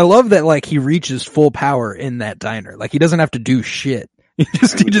 I love that, he reaches full power in that diner. He doesn't have to do shit. He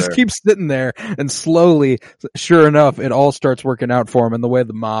just keeps sitting there, and slowly, sure enough, it all starts working out for him. And the way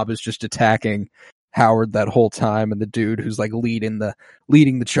the mob is just attacking Howard that whole time, and the dude who's leading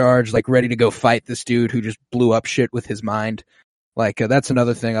the charge, ready to go fight this dude who just blew up shit with his mind. That's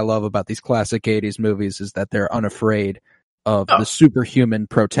another thing I love about these classic 80s movies, is that they're unafraid of the superhuman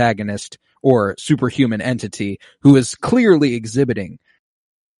protagonist or superhuman entity who is clearly exhibiting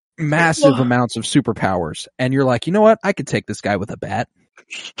massive amounts of superpowers, and you're like, you know what? I could take this guy with a bat.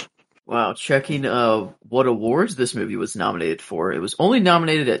 Wow, checking what awards this movie was nominated for. It was only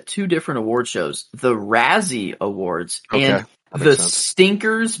nominated at 2 different award shows, the Razzie Awards and the makes sense.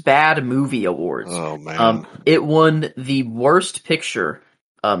 Stinkers Bad Movie Awards. Oh man. It won the Worst Picture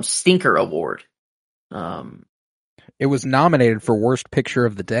Stinker Award. It was nominated for Worst Picture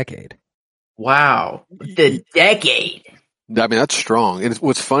of the Decade. Wow, the decade. I mean, that's strong. And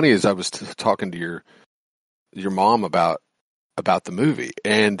what's funny is I was talking to your mom about the movie,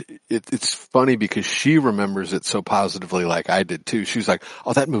 and it's funny because she remembers it so positively, like I did too. She was like,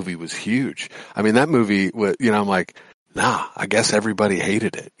 "Oh, that movie was huge." I mean, that movie was, I'm like, nah, I guess everybody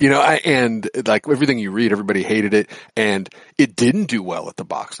hated it. And like everything you read, everybody hated it, and it didn't do well at the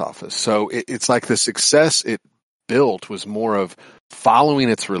box office. So it's like the success it built was more of following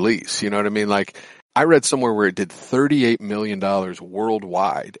its release. You know what I mean? Like I read somewhere where it did $38 million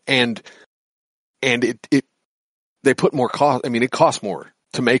worldwide, and they put more cost. I mean, it cost more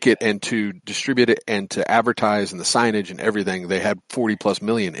to make it and to distribute it and to advertise and the signage and everything. They had 40+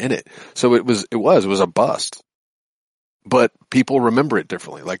 million in it. So it was a bust. But people remember it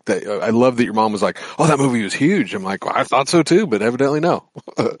differently. Like I love that your mom was like, "Oh, that movie was huge." I'm like, well, I thought so too, but evidently no.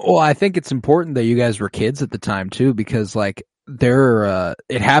 Well, I think it's important that you guys were kids at the time too, because like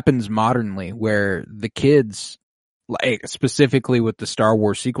it happens modernly where the kids, like specifically with the Star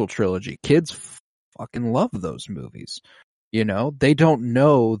Wars sequel trilogy, kids fucking love those movies. They don't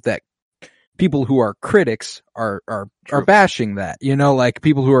know that people who are critics are bashing that. Like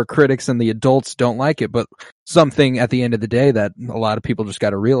people who are critics and the adults don't like it. But something at the end of the day that a lot of people just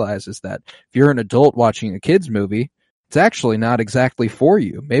got to realize is that if you're an adult watching a kid's movie, it's actually not exactly for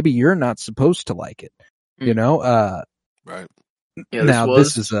you. Maybe you're not supposed to like it. Right. Yeah, now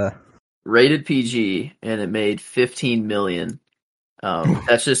this is a rated PG, and it made 15 million.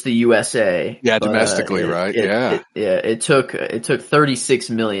 That's just the USA. Yeah, domestically, right? It took 36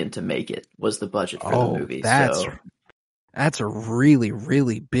 million to make it. Was the budget for the movie? That's a really,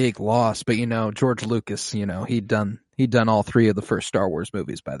 really big loss. But George Lucas, he'd done all 3 of the first Star Wars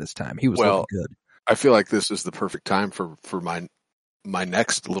movies by this time. He was looking good. I feel like this is the perfect time for my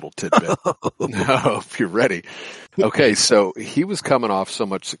next little tidbit. No, if you're ready. Okay, so he was coming off so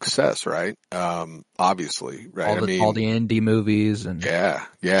much success, right? Obviously, right? All the indie movies and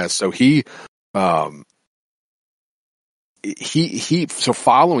yeah. So he so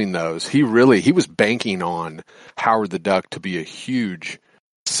following those, he was banking on Howard the Duck to be a huge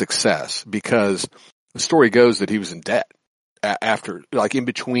success, because the story goes that he was in debt after, like in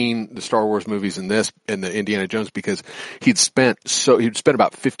between the Star Wars movies and this and the Indiana Jones, because he'd spent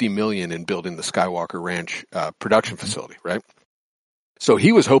about $50 million in building the Skywalker Ranch production facility, right? So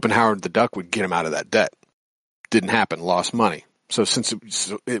he was hoping Howard the Duck would get him out of that debt. Didn't happen, lost money. So since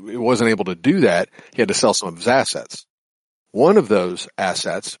it wasn't able to do that, he had to sell some of his assets. One of those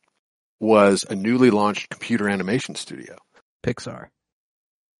assets was a newly launched computer animation studio, Pixar,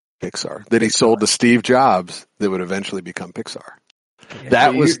 that he sold to Steve Jobs, that would eventually become Pixar.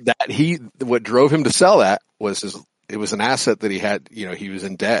 Yeah, what drove him to sell that was it was an asset that he had. He was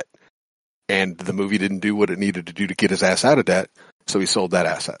in debt, and the movie didn't do what it needed to do to get his ass out of debt. So he sold that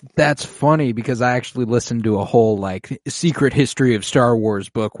asset. That's funny, because I actually listened to a whole secret history of Star Wars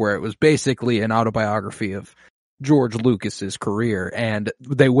book where it was basically an autobiography of George Lucas's career, and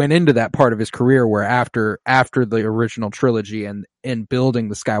they went into that part of his career where after the original trilogy and in building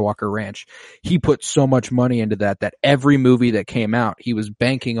the Skywalker Ranch, he put so much money into that every movie that came out, he was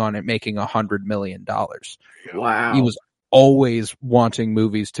banking on it making $100 million. Wow. He was always wanting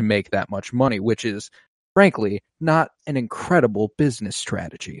movies to make that much money, which is frankly not an incredible business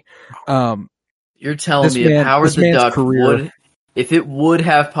strategy. You're telling me if Howard the Duck if it would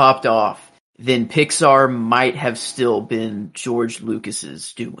have popped off, then Pixar might have still been George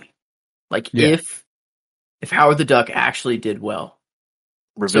Lucas's doing. If Howard the Duck actually did well.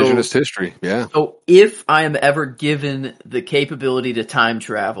 Revisionist history, yeah. So if I am ever given the capability to time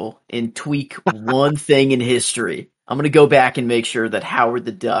travel and tweak one thing in history, I'm going to go back and make sure that Howard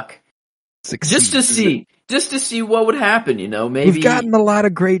the Duck, just to see what would happen, maybe. We've gotten a lot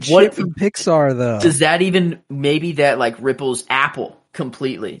of great shit from Pixar, though. Does that even, maybe that ripples Apple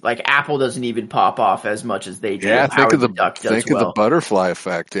completely? Apple doesn't even pop off as much as they do. Yeah, think of the butterfly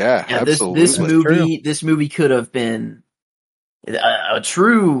effect. Yeah, absolutely. This movie could have been a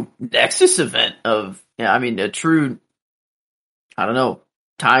true Nexus event of, a true, I don't know,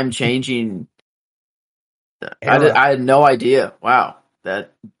 time changing. I had no idea. Wow,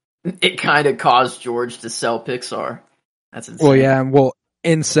 that it kind of caused George to sell Pixar. That's insane. Well, yeah,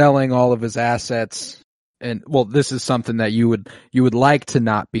 in selling all of his assets. And this is something that you would like to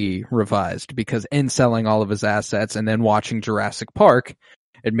not be revised, because in selling all of his assets and then watching Jurassic Park,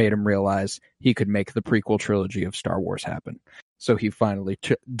 it made him realize he could make the prequel trilogy of Star Wars happen. So he finally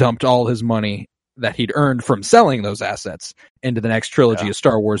dumped all his money that he'd earned from selling those assets into the next trilogy of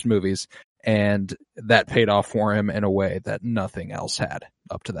Star Wars movies, and that paid off for him in a way that nothing else had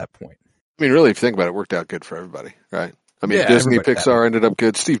up to that point. I mean, really, if you think about it, it worked out good for everybody, right? I mean, Yeah, Disney, everybody Pixar ended up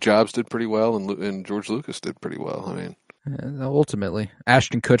good. Steve Jobs did pretty well, and George Lucas did pretty well. I mean, ultimately,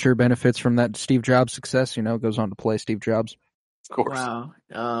 Ashton Kutcher benefits from that Steve Jobs success. Goes on to play Steve Jobs. of course. Wow.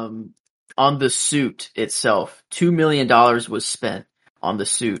 On the suit itself, $2 million was spent on the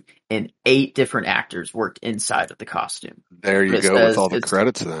suit, and 8 different actors worked inside of the costume. There you It go says with all the it's-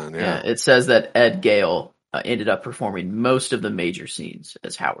 credits then. Yeah. It says that Ed Gale ended up performing most of the major scenes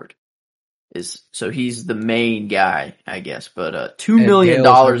as Howard. So he's the main guy, I guess. But $2 million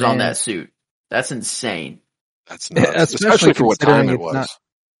Gale's the on man. that suit. That's insane. That's nuts. Especially Especially for what time considering it it's was. not-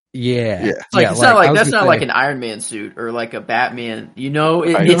 Yeah. Yeah. It's like, Yeah, it's not I like was that's gonna not like say- an Iron Man suit or like a Batman. I know.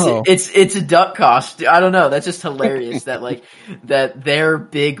 It's a duck costume. I don't know. That's just hilarious that like that their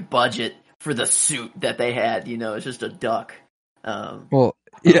big budget for the suit that they had. It's just a duck. Well,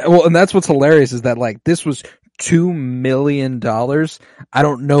 yeah. Well, and that's what's hilarious is that like this was $2 million. I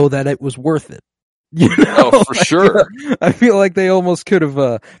don't know that it was worth it. Oh, for sure. I feel like they almost could have.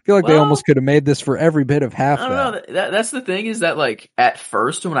 They Well, almost could have made this for every bit of half I don't that. know. That's the thing is that like at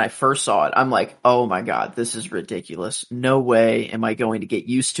first when I first saw it, I'm like, oh my god, this is ridiculous. No way am I going to get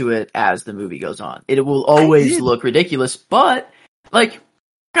used to it as the movie goes on. It will always did. look ridiculous, but like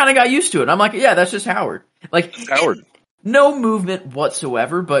kind of got used to it. I'm like, yeah, that's just Howard. Like Howard. no movement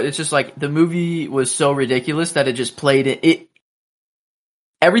whatsoever, but it's just like the movie was so ridiculous that it just played it.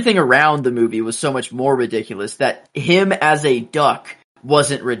 Everything around the movie was so much more ridiculous that him as a duck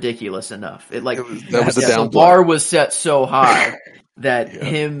wasn't ridiculous enough. That was the downplay. bar was set so high that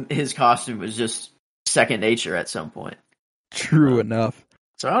Yeah. his costume was just second nature at some point. True enough.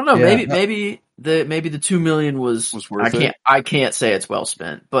 So I don't know. Yeah. Maybe the $2 million was worth it. I can't say it's well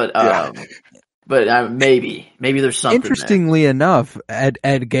spent, but Yeah. maybe there's something there. Interestingly enough,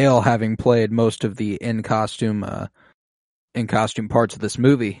 Ed Gale having played most of the in costume parts of this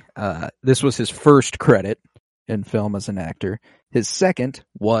movie, this was his first credit in film as an actor. His second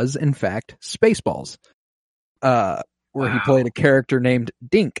was, in fact, Spaceballs, where he played a character named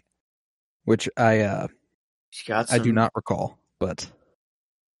Dink, which I do not recall, but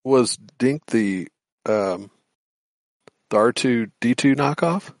Was Dink the R2-D2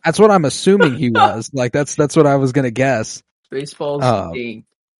 knockoff? that's what I'm assuming he was. Like that's what I was gonna guess. Spaceballs. Dink.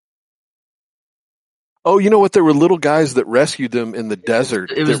 Oh, you know what? There were little guys that rescued them in the desert.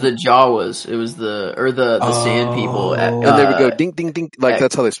 It was the Jawas. It was the sand people. Oh. And they would go ding, ding, ding. Like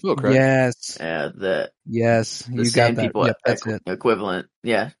that's how they spoke, right? Yes, The yes, you got sand that. people Yep, that's it. equivalent.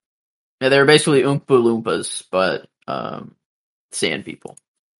 Yeah. Yeah, they were basically Oompa Loompas, but sand people.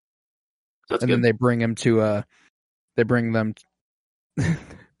 So that's And good. then they bring him to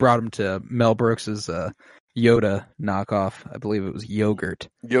brought him to Mel Brooks's Yoda knockoff. I believe it was Yogurt.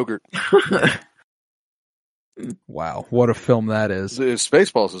 Yogurt. Wow, what a film that is.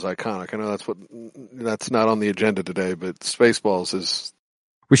 Spaceballs is iconic. I know that's not on the agenda today, but Spaceballs is.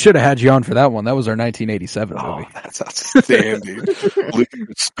 We should have had you on for that one. That was our 1987 Oh, movie. that's outstanding.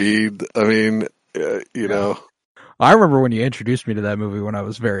 Speed. I mean, I remember when you introduced me to that movie when I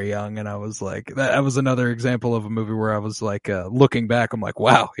was very young, and I was like, that was another example of a movie where I was like, looking back, I'm like,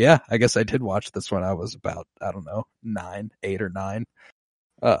 wow, yeah, I guess I did watch this when I was about, I don't know, 8 or 9.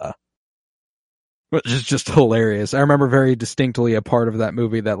 Which is just hilarious. I remember very distinctly a part of that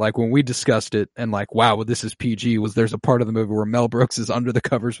movie that, like, when we discussed it and like, wow, well, this is PG, was there's a part of the movie where Mel Brooks is under the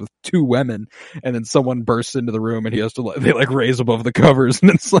covers with 2 women, and then someone bursts into the room and he has to, they like raise above the covers,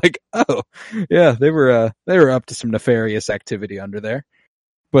 and it's like, oh, yeah, they were up to some nefarious activity under there.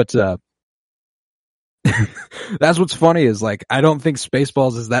 But, that's what's funny is like, I don't think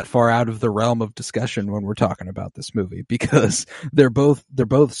Spaceballs is that far out of the realm of discussion when we're talking about this movie because they're both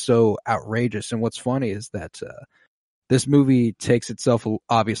so outrageous. And what's funny is that, this movie takes itself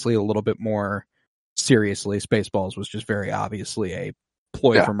obviously a little bit more seriously. Spaceballs was just very obviously a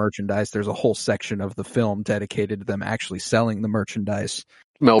ploy for merchandise. There's a whole section of the film dedicated to them actually selling the merchandise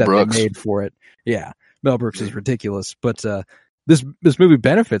Mel that Brooks they made for it. Yeah. Mel Brooks is ridiculous, but, this movie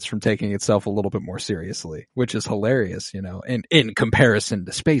benefits from taking itself a little bit more seriously, which is hilarious, in comparison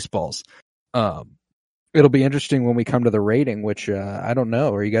to Spaceballs. It'll be interesting when we come to the rating, which, I don't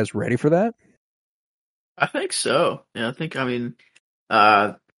know. Are you guys ready for that? I think so. Yeah,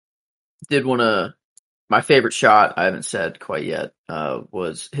 my favorite shot, I haven't said quite yet,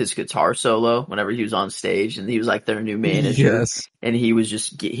 was his guitar solo whenever he was on stage and he was like their new manager. Yes. And he was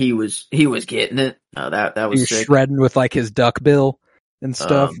just, he was getting it. That He was was sick. shredding with like his duck bill and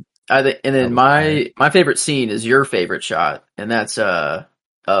stuff. I think, and then That was my favorite scene is your favorite shot, and that's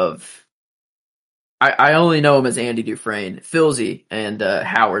of I only know him as Andy Dufresne. Filzy and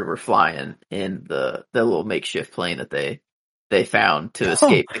Howard were flying in the little makeshift plane that they found to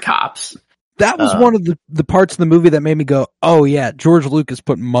escape the cops. That was one of the parts of the movie that made me go, oh yeah, George Lucas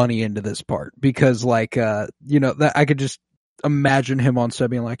put money into this part, because like, that I could just imagine him on set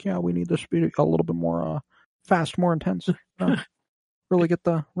being like, yeah, we need this to be a little bit more, fast, more intense, really get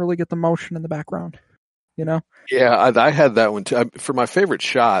the motion in the background, Yeah, I had that one too. For my favorite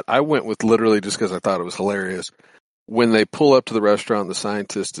shot, I went with literally just because I thought it was hilarious. When they pull up to the restaurant, the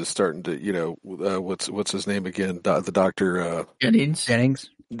scientist is starting to, what's his name again? The doctor, Jennings.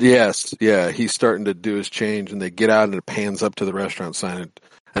 Yes, yeah, he's starting to do his change, and they get out and it pans up to the restaurant sign,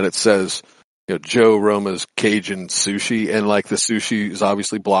 and it says, Joe Roma's Cajun Sushi, and like the sushi is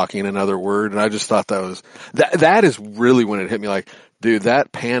obviously blocking another word, and I just thought that is really when it hit me, like, dude,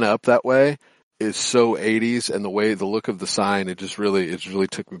 that pan up that way is so 80s, and the look of the sign, it really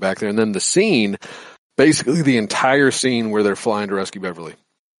took me back there. And then the scene, basically the entire scene where they're flying to rescue Beverly,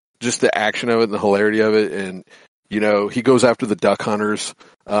 just the action of it and the hilarity of it, and he goes after the duck hunters.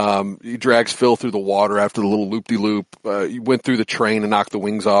 He drags Phil through the water after the little loop-de-loop. He went through the train and knocked the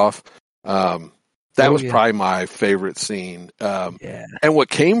wings off. That was probably my favorite scene. And what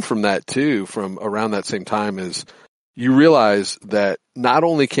came from that too, from around that same time, is you realize that not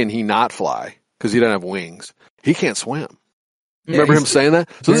only can he not fly because he doesn't have wings, he can't swim. Remember him saying that?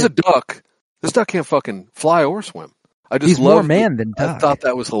 So this is a duck. This duck can't fucking fly or swim. He's more man than duck. I thought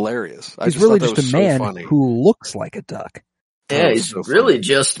that was hilarious. He's really just a man who looks like a duck. Yeah, he's really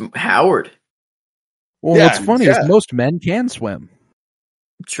just Howard. Well, what's funny is most men can swim.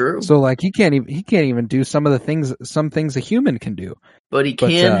 True. So like he can't even do some things a human can do. But he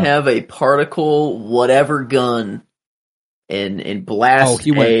can have a particle whatever gun and blast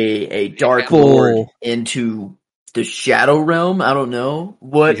a Dark Lord into the Shadow Realm. I don't know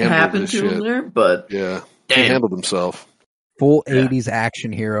what happened to him there, but yeah, he handled himself. Full 80s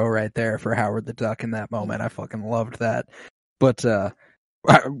action hero right there for Howard the Duck in that moment. I fucking loved that. But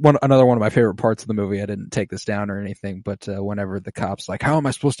another one of my favorite parts of the movie, I didn't take this down or anything, but whenever the cop's like, how am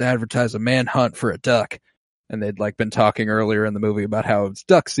I supposed to advertise a manhunt for a duck? And they'd like been talking earlier in the movie about how it's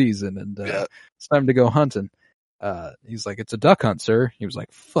duck season and it's time to go hunting. He's like, it's a duck hunt, sir. He was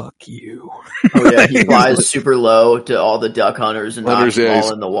like, fuck you. Oh yeah, he flies super low to all the duck hunters and knocks them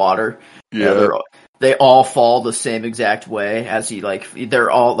all in the water. Yeah. They all fall the same exact way as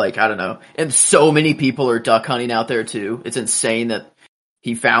they're all like, I don't know. And so many people are duck hunting out there too. It's insane that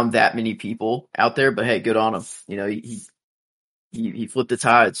he found that many people out there, but hey, good on him. He flipped the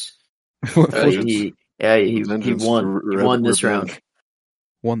tides. He won this round.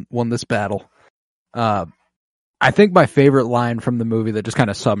 Won this battle. I think my favorite line from the movie that just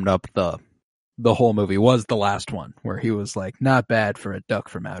kind of summed up the whole movie was the last one, where he was like, not bad for a duck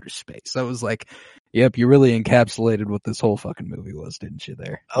from outer space. I was like, yep, you really encapsulated what this whole fucking movie was, didn't you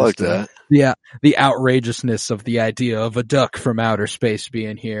there? I like that. Yeah, the outrageousness of the idea of a duck from outer space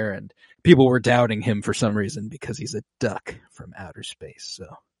being here, and people were doubting him for some reason because he's a duck from outer space, so.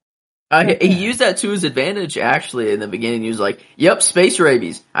 He used that to his advantage, actually, in the beginning. He was like, yep, space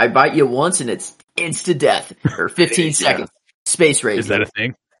rabies. I bite you once and it's insta-death, or 15 seconds. Space rabies. Is that a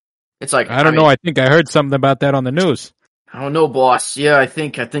thing? It's like, I don't know. I think I heard something about that on the news. I don't know, boss. Yeah, I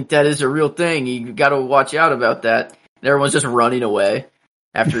think that is a real thing. You got to watch out about that. And everyone's just running away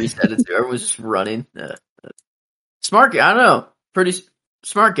after he said it. Everyone's just running. Smart guy. I don't know. Pretty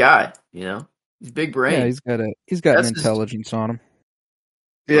smart guy. He's big brain. Yeah, he's got an intelligence on him.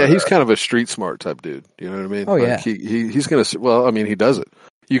 Yeah, he's kind of a street smart type dude. You know what I mean? Oh yeah. He's gonna. Well, I mean, he does it.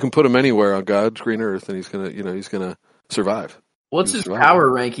 You can put him anywhere on God's green earth, and he's gonna survive. What's his power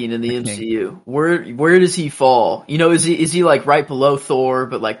ranking in the MCU? Where does he fall? Is he like right below Thor,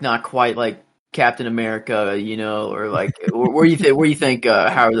 but like not quite like Captain America? Or like where you think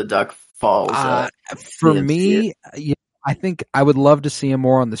Howard the Duck falls? For me, I think I would love to see him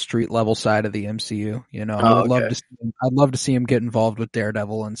more on the street level side of the MCU. I'd love to see him get involved with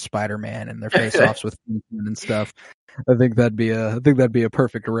Daredevil and Spider-Man and their face-offs with and stuff. I think that'd be a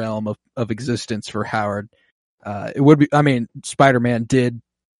perfect realm of existence for Howard. It would be. I mean, Spider-Man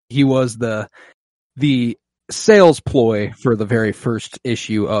he was the sales ploy for the very first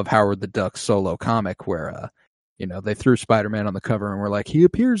issue of Howard the Duck solo comic, where they threw Spider-Man on the cover and were like, he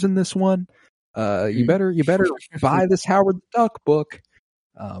appears in this one. You better buy this Howard the Duck book.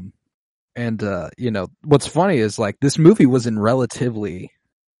 What's funny is like this movie was it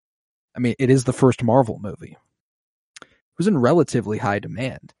is the first Marvel movie. It was in relatively high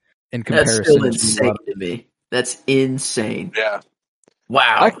demand in comparison. That's still insane to me. That's insane. Yeah.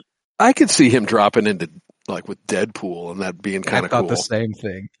 Wow. I could see him dropping into like with Deadpool and that being kind of cool. I thought the same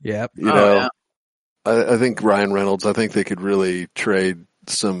thing. Yep. Yeah. I think Ryan Reynolds. I think they could really trade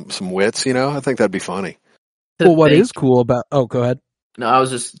some wits. I think that'd be funny. Well, what is cool about? Oh, go ahead. No, I was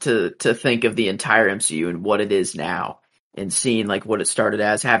just to think of the entire MCU and what it is now, and seeing like what it started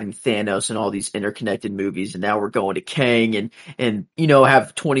as, having Thanos and all these interconnected movies, and now we're going to Kang and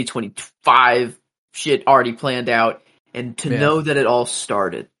have 2025 shit already planned out, and to know that it all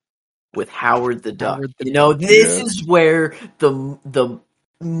started with Howard the Duck. This is where the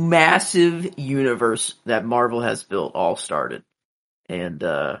massive universe that Marvel has built all started, and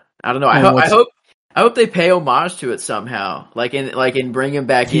I don't know. I hope they pay homage to it somehow, like in bring him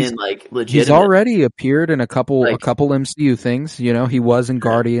back in, like legit. He's already appeared in a couple MCU things. He was in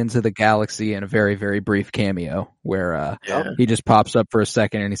Guardians of the Galaxy in a very, very brief cameo where he just pops up for a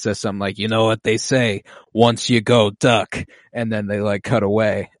second and he says something like, "You know what they say, once you go duck," and then they like cut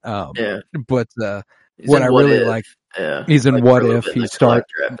away. But what I really like, he's in What If. He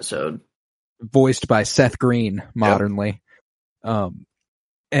starts episode voiced by Seth Green modernly.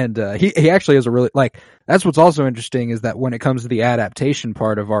 And he actually has a really, that's what's also interesting is that when it comes to the adaptation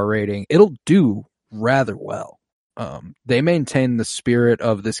part of our rating, it'll do rather well. They maintain the spirit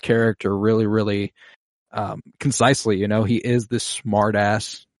of this character really, really concisely. He is this smart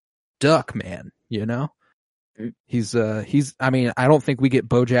ass duck man. He's I don't think we get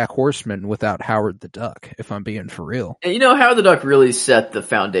BoJack Horseman without Howard the Duck, if I'm being for real. And Howard the Duck really set the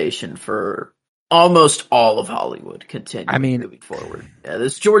foundation for almost all of Hollywood continuing moving forward. Yeah,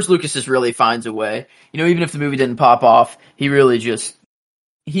 this George Lucas just really finds a way. Even if the movie didn't pop off, he really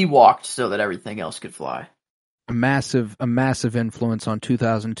he walked so that everything else could fly. A massive influence on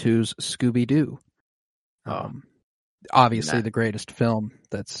 2002's Scooby-Doo. Obviously the greatest film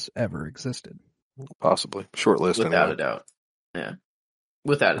that's ever existed. Possibly. Short list. Without a doubt. Yeah.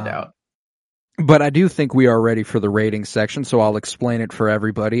 Without a doubt. But I do think we are ready for the rating section, so I'll explain it for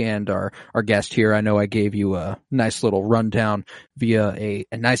everybody and our guest here. I know I gave you a nice little rundown via a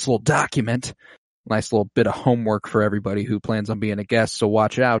nice little document, nice little bit of homework for everybody who plans on being a guest, so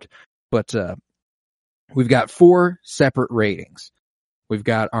watch out. But we've got 4 separate ratings. We've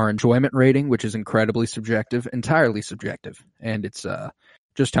got our enjoyment rating, which is incredibly subjective, entirely subjective, and it's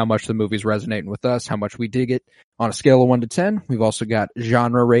just how much the movie's resonating with us, how much we dig it on a scale of 1 to 10. We've also got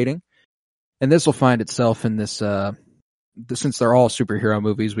genre rating. And this will find itself in this, since they're all superhero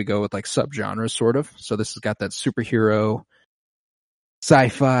movies, we go with like subgenres sort of. So this has got that superhero,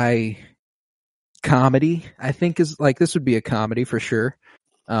 sci-fi, comedy, I think is like, this would be a comedy for sure.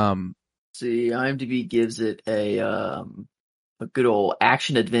 See, IMDb gives it a good old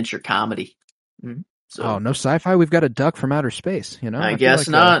action adventure comedy. Mm-hmm. So, no sci-fi. We've got a duck from outer space, I guess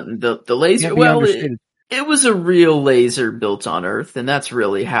like not. The laser, it was a real laser built on Earth, and that's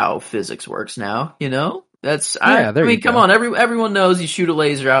really how physics works now, That's, come on, everyone knows you shoot a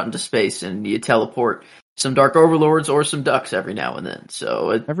laser out into space and you teleport some dark overlords or some ducks every now and then. So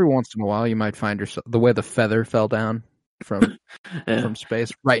every once in a while you might find yourself, the way the feather fell down from, from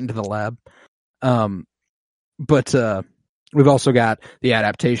space right into the lab. But we've also got the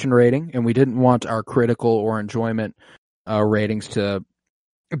adaptation rating, and we didn't want our critical or enjoyment ratings to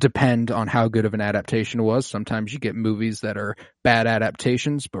depend on how good of an adaptation it was. Sometimes you get movies that are bad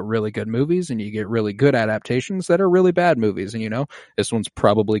adaptations, but really good movies, and you get really good adaptations that are really bad movies. And this one's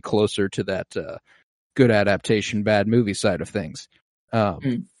probably closer to that good adaptation, bad movie side of things.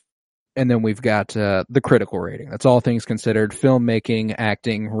 And then we've got the critical rating. That's all things considered: filmmaking,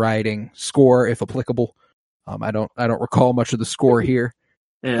 acting, writing, score, if applicable. I don't recall much of the score here.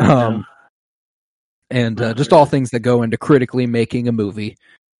 And just all things that go into critically making a movie.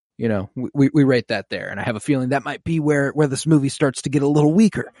 We rate that there, and I have a feeling that might be where this movie starts to get a little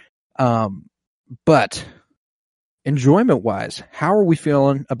weaker. But enjoyment wise, how are we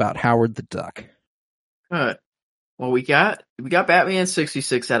feeling about Howard the Duck? Well, we got Batman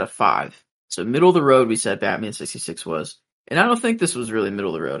 66 out of 5. So middle of the road, we said Batman 66 was, and I don't think this was really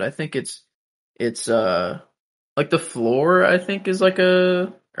middle of the road. I think it's like the floor. I think is like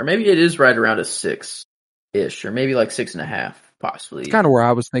or maybe it is right around a 6-ish, or maybe like 6.5. Possibly. It's kind of where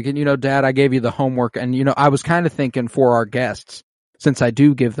I was thinking, Dad, I gave you the homework, and, I was kind of thinking for our guests, since I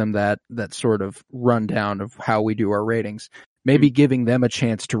do give them that sort of rundown of how we do our ratings, maybe giving them a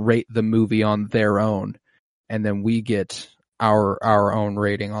chance to rate the movie on their own, and then we get our own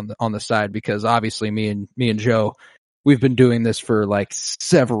rating on the side, because obviously me and Joe, we've been doing this for like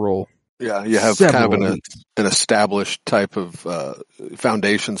several. Yeah, you have kind of an established type of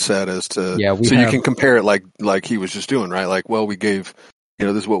foundation set as to, so you can compare it like he was just doing, right? Like, well, we gave,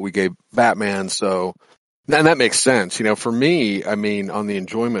 this is what we gave Batman, so, and that makes sense. For me, on the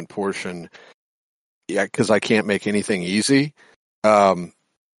enjoyment portion, because I can't make anything easy,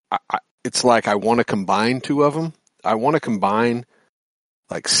 it's like I want to combine two of them. I want to combine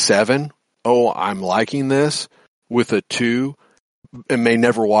like 7. Oh, I'm liking this with a 2 and may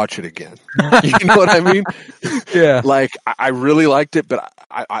never watch it again. You know what I mean? Yeah. Like I really liked it, but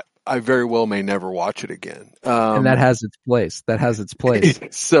I very well may never watch it again. And that has its place. That has its place.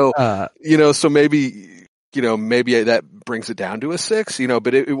 So, so maybe, maybe that brings it down to a 6,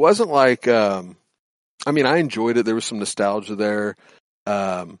 but it wasn't like, I enjoyed it. There was some nostalgia there.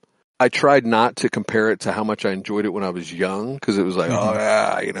 I tried not to compare it to how much I enjoyed it when I was young, because it was like, oh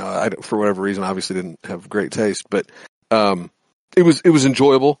yeah, for whatever reason, obviously didn't have great taste, but it was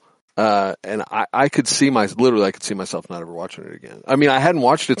enjoyable, and I could see myself not ever watching it again. I mean, I hadn't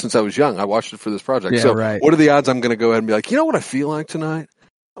watched it since I was young. I watched it for this project. Yeah, So right. what are the odds I'm going to go ahead and be like, you know what I feel like tonight?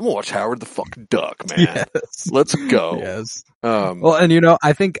 I'm gonna watch Howard the fucking Duck, man. Yes. Let's go. Yes. Well, and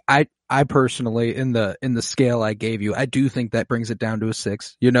I think I personally, in the scale I gave you, I do think that brings it down to a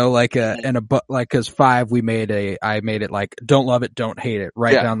 6. Cause 5 I made it like don't love it, don't hate it,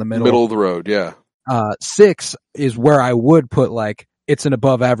 right down the middle of the road. Yeah. 6 is where I would put like it's an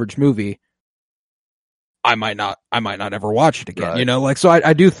above average movie. I might not ever watch it again, right. so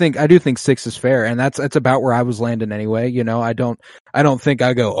I do think 6 is fair, and that's about where I was landing anyway. I don't think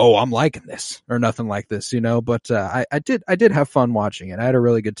I go, oh, I'm liking this or nothing like this, but I did have fun watching it. I had a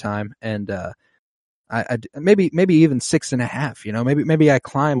really good time, and I maybe even 6.5, maybe I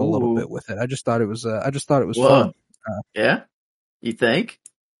climb a little bit with it. I just thought it was fun. Yeah. You think?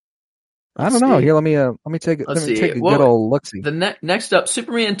 I don't know. Here, let me take a good old look-see. The next up,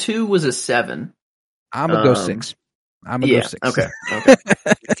 Superman 2 was a 7. I'm gonna go 6. I'm gonna go 6. Okay.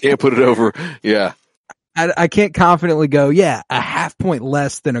 Can't put it over. Yeah. I can't confidently go, a half point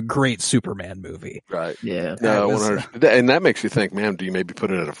less than a great Superman movie. Right. Yeah. No, 100. And that makes you think, man, do you maybe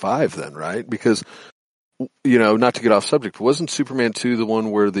put it at a 5 then, right? Because, not to get off subject, but wasn't Superman 2 the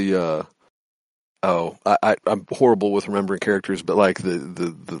one where the, I'm horrible with remembering characters, but like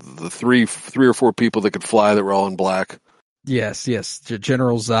the three or four people that could fly that were all in black. Yes.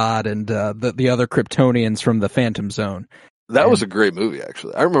 General Zod and the other Kryptonians from the Phantom Zone. That was a great movie,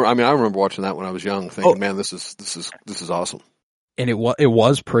 actually. I remember watching that when I was young, thinking, man, this is awesome. And it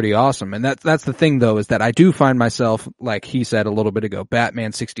was pretty awesome. And that's the thing, though, is that I do find myself, like he said a little bit ago,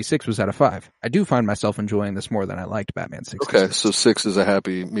 Batman 66 was out of 5. I do find myself enjoying this more than I liked Batman 66. Okay, so 6 is a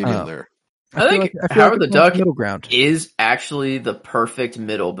happy medium there. I think like Howard the Duck middle ground is actually the perfect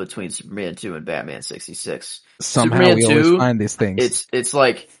middle between Superman 2 and Batman 66. Somehow Superman we 2, always find these things. It's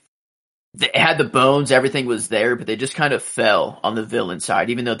like they had the bones, everything was there, but they just kind of fell on the villain side,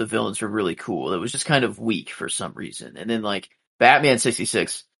 even though the villains were really cool. It was just kind of weak for some reason. And then like Batman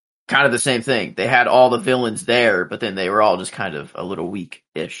 66, kind of the same thing. They had all the villains there, but then they were all just kind of a little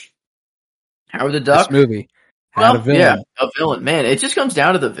weak-ish. Howard the Duck This movie had a villain. Yeah, a villain. Man, it just comes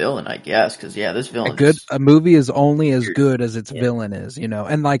down to the villain, I guess, because this villain. A movie is only as good as its villain is,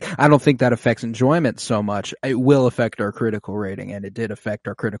 and like I don't think that affects enjoyment so much. It will affect our critical rating, and it did affect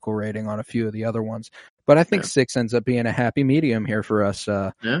our critical rating on a few of the other ones. But I think 6 ends up being a happy medium here for us,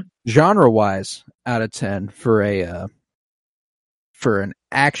 genre-wise, out of 10 for an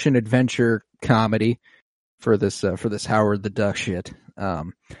action adventure comedy for this Howard the Duck shit. I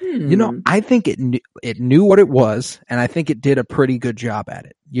think it knew what it was, and I think it did a pretty good job at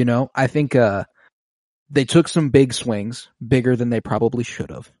it. I think they took some big swings, bigger than they probably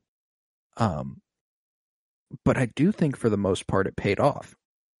should have. But I do think for the most part it paid off.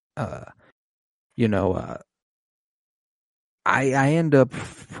 I end up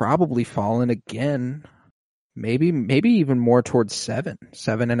probably falling again, maybe even more towards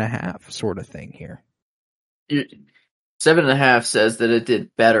 7.5 sort of thing here. 7.5 says that it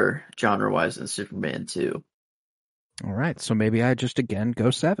did better genre-wise than Superman 2. All right, so maybe I just again go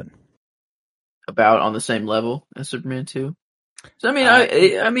 7. About on the same level as Superman 2. So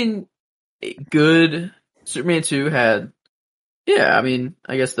I mean, good. Superman 2 had, I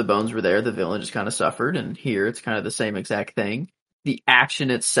guess the bones were there. The villain just kind of suffered, and here it's kind of the same exact thing. The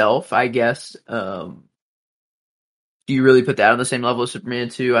action itself, I guess. Do you really put that on the same level as Superman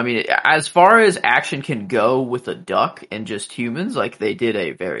 2? I mean, as far as action can go with a duck and just humans, like they did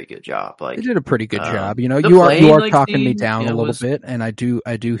a very good job. Like they did a pretty good job. You plane, are like, talking me down a little bit, and I do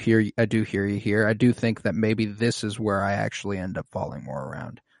hear you here. I do think that maybe this is where I actually end up falling more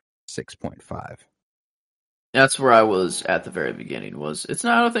around 6.5. That's where I was at the very beginning. I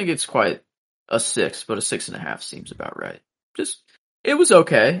don't think it's quite a 6, but a 6.5 seems about right. It was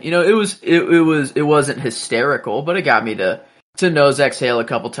okay. It wasn't hysterical, but it got me to nose exhale a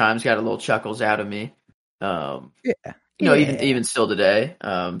couple times, got a little chuckles out of me. Even still today.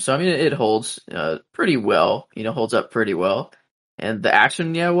 So I mean, it holds pretty well, holds up pretty well. And the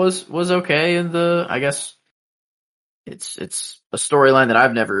action, was okay. And I guess it's a storyline that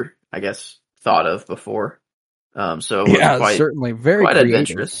I've never, I guess, thought of before. So it was quite, certainly very quite creative,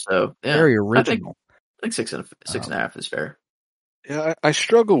 adventurous. So yeah, very original. I think 6.5 is fair. Yeah, I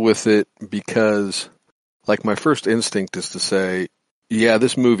struggle with it because, like, my first instinct is to say, yeah,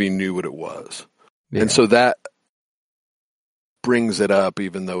 this movie knew what it was. Yeah. And so that brings it up,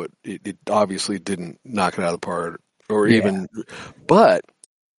 even though it obviously didn't knock it out of the park or even, but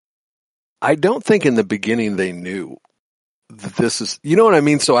I don't think in the beginning they knew that this is, you know what I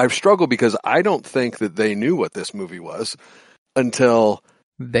mean? So I've struggled because I don't think that they knew what this movie was until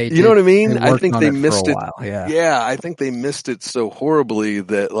you know what I mean? I think they missed it. Yeah, I think they missed it so horribly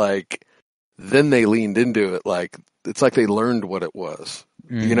that, like, then they leaned into it. Like, it's like they learned what it was,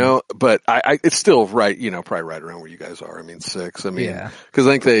 you know? But it's still right, probably right around where you guys are. I mean, 6. I mean, because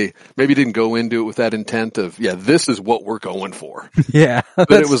I think they maybe didn't go into it with that intent of, this is what we're going for. Yeah.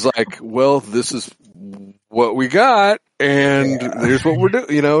 But it was like, well, this is what we got, and here's what we're doing.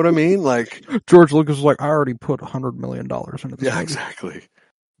 You know what I mean? Like, George Lucas was like, I already put $100 million into this. Yeah, exactly.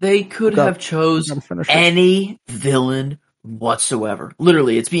 They could have chose any villain whatsoever.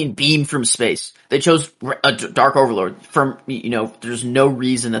 Literally, it's being beamed from space. They chose a Dark Overlord from, there's no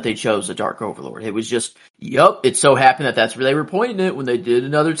reason that they chose a Dark Overlord. It was just, it so happened that that's where they were pointing it when they did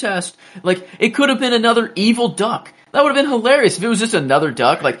another test. Like, it could have been another evil duck. That would have been hilarious if it was just another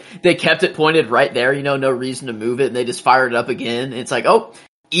duck. Like, they kept it pointed right there, no reason to move it, and they just fired it up again. It's like, oh,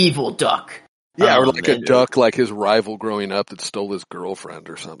 evil duck. Yeah, or like a duck, like his rival growing up that stole his girlfriend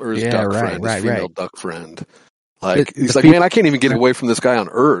or something, or his duck friend, his female duck friend. Like, he's like, man, I can't even get away from this guy on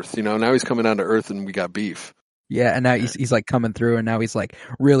Earth. Now he's coming down to Earth and we got beef. Yeah, and now he's like coming through, and now he's like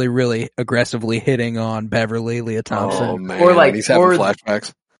really, really aggressively hitting on Beverly, Leah Thompson. Oh man, or like, he's having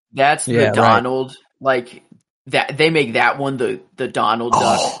flashbacks. That's the Donald, like, that they make that one the Donald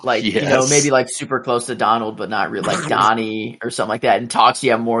duck, like, maybe like super close to Donald, but not really, like Donnie or something like that. And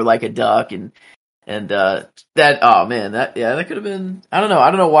Toxia more like a duck, and that, oh man, that could have been, I don't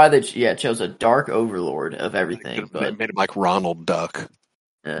know why they chose a Dark Overlord of everything, but made him like Ronald Duck.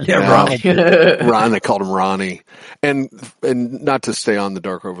 Ronald. Ron, they called him Ronnie, and not to stay on the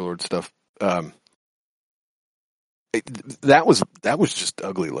Dark Overlord stuff. That was just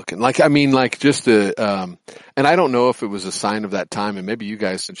ugly looking. Like, I mean, like, just and I don't know if it was a sign of that time, and maybe you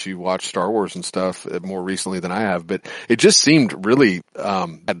guys, since you watched Star Wars and stuff more recently than I have, but it just seemed really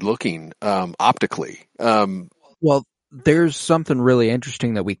bad looking optically. Well, there's something really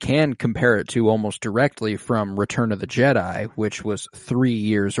interesting that we can compare it to almost directly from Return of the Jedi, which was 3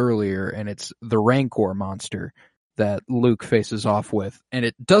 years earlier, and it's the Rancor monster that Luke faces off with, and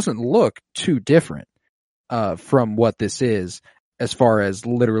it doesn't look too different from what this is, as far as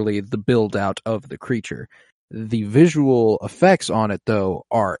literally the build out of the creature. The visual effects on it, though,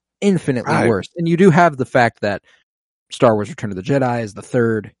 are infinitely worse. And you do have the fact that Star Wars Return of the Jedi is the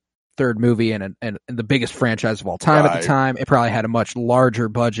third movie and the biggest franchise of all time at the time. It probably had a much larger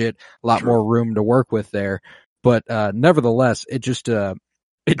budget, a lot more room to work with there. But nevertheless, it just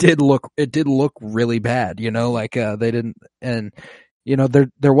it did look really bad, like they didn't, and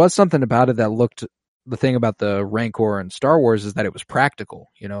there was something about it that looked. The thing about the Rancor and Star Wars is that it was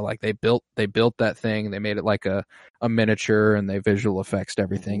practical, like they built that thing, they made it like a miniature, and they visual effects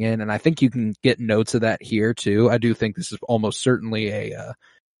everything in. And I think you can get notes of that here too. I do think this is almost certainly a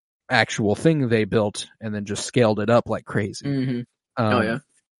actual thing they built and then just scaled it up like crazy. Mm-hmm.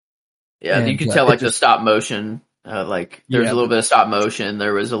 Yeah, you can tell like the stop motion, like there's a little bit of stop motion.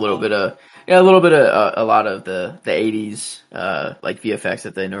 There was a little bit of a lot of the 80s like VFX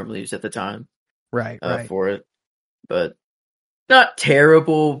that they normally use at the time. Right. For it, but not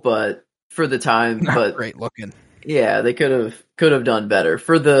terrible, but for the time, not great looking. Yeah, they could have done better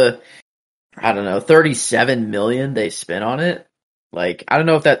for the, I don't know, $37 million they spent on it. Like, I don't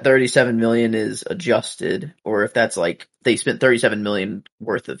know if that $37 million is adjusted or if that's like they spent $37 million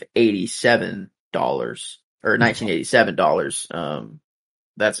worth of $87 or $1987.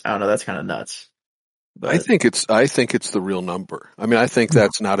 That's, I don't know, that's kind of nuts. But I think it's the real number. I mean, I think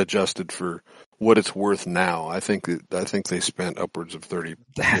that's not adjusted for what it's worth now. I think they spent upwards of 30.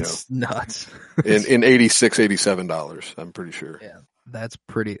 That's nuts. in $86, $87. I'm pretty sure. Yeah, that's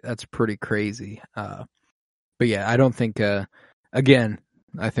pretty crazy. But yeah, I don't think. Again,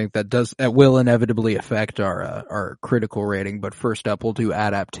 I think that will inevitably affect our critical rating. But first up, we'll do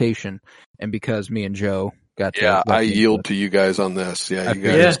adaptation, and because me and Joe got I yield to you guys on this. Yeah, you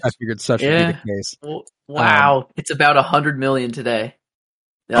guys. I figured such would be the case. Wow, it's about $100 million today.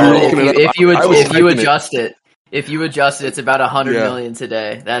 If you adjust it, If you adjust it, it's about 100 Yeah. million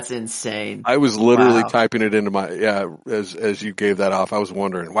today. That's insane. I was literally Wow. typing it into my, as you gave that off, I was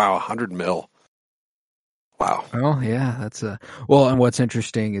wondering, wow, 100 mil. Wow. Well, yeah, that's well, and what's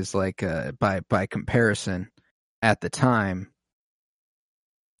interesting is like by comparison, at the time,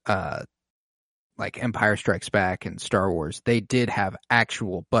 like Empire Strikes Back and Star Wars, they did have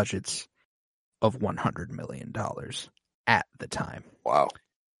actual budgets of $100 million at the time. Wow.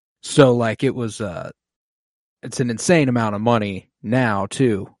 So like it was it's an insane amount of money now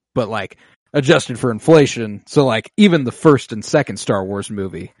too, but like adjusted for inflation. So like even the first and second Star Wars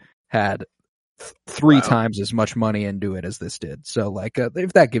movie had three Wow. times as much money into it as this did. So like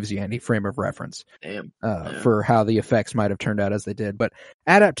if that gives you any frame of reference Damn. for how the effects might have turned out as they did. But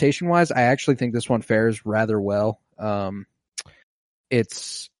adaptation wise, I actually think this one fares rather well.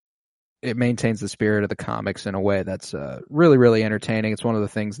 It maintains the spirit of the comics in a way that's really, really entertaining. It's one of the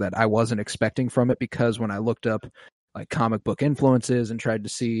things that I wasn't expecting from it, because when I looked up like comic book influences and tried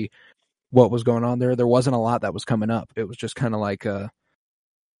to see what was going on there wasn't a lot that was coming up. It was just kind of like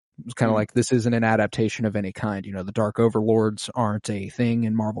like, this isn't an adaptation of any kind. You know, the Dark Overlords aren't a thing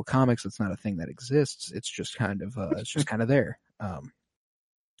in Marvel Comics. It's not a thing that exists. It's just kind of there.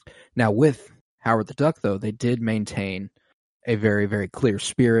 Now with Howard the Duck, though, they did maintain a very, very clear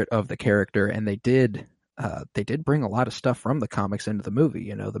spirit of the character, and they did bring a lot of stuff from the comics into the movie.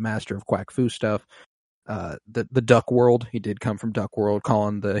 You know, the Master of Quack Fu stuff, the Duck World. He did come from Duck World,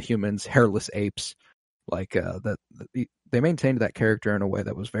 calling the humans hairless apes. Like they maintained that character in a way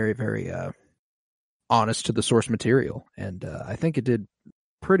that was very, very honest to the source material, and I think it did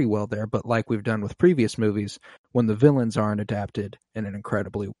pretty well there. But like we've done with previous movies, when the villains aren't adapted in an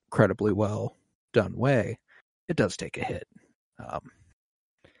incredibly well done way, it does take a hit.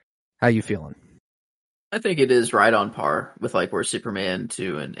 How you feeling? I think it is right on par with like where Superman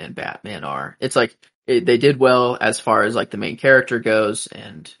 2 and Batman are. It's like they did well as far as like the main character goes,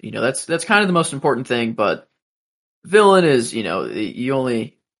 and you know that's kind of the most important thing. But villain is, you know,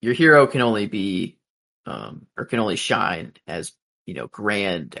 your hero can only be or can only shine as, you know,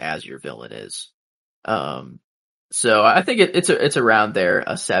 grand as your villain is. So I think it's around there,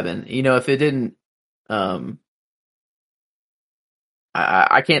 a 7. You know, if it didn't,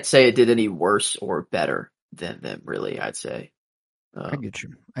 I can't say it did any worse or better than them, really, I'd say. I get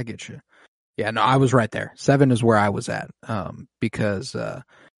you. Yeah, no, I was right there. 7 is where I was at, because the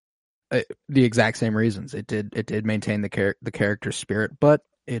exact same reasons. It did maintain the character spirit, but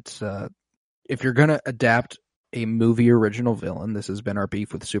it's if you're gonna adapt a movie original villain, this has been our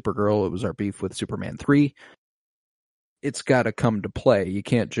beef with Supergirl. It was our beef with Superman 3. It's got to come to play. You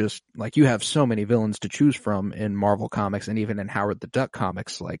can't just, like, you have so many villains to choose from in Marvel Comics and even in Howard the Duck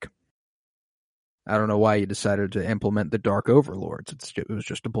comics. Like, I don't know why you decided to implement the Dark Overlords. It was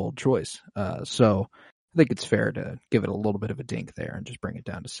just a bold choice. So I think it's fair to give it a little bit of a dink there and just bring it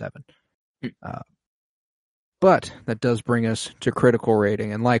down to 7. But that does bring us to critical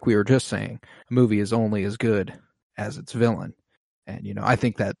rating. And like we were just saying, a movie is only as good as its villain. And, you know, I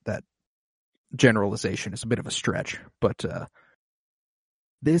think that generalization is a bit of a stretch, but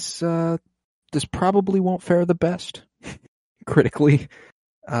this probably won't fare the best critically.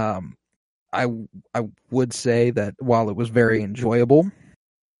 I would say that while it was very enjoyable,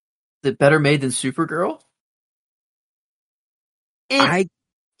 is it better made than Supergirl?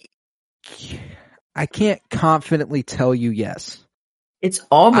 I can't confidently tell you yes. It's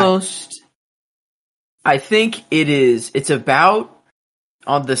almost, I think it's about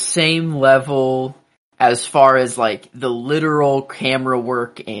on the same level as far as like the literal camera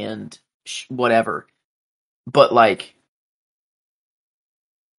work and whatever. But like,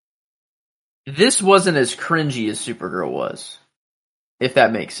 this wasn't as cringy as Supergirl was, if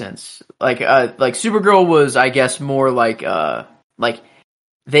that makes sense. Like Supergirl was, I guess, more like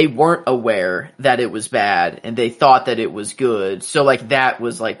they weren't aware that it was bad and they thought that it was good. So like that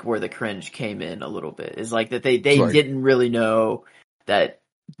was like where the cringe came in a little bit, is like that they Right. didn't really know that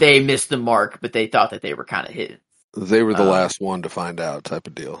they missed the mark, but they thought that they were kind of hidden. They were the last one to find out, type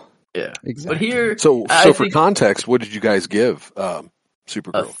of deal. Yeah. Exactly. But here, So I for think context, what did you guys give a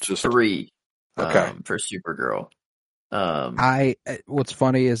Supergirl? Just 3 Okay. for Supergirl. What's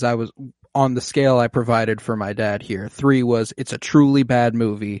funny is I was on the scale I provided for my dad here. 3 was it's a truly bad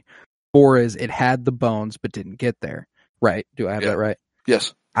movie. 4 is it had the bones but didn't get there. Right? Do I have that right?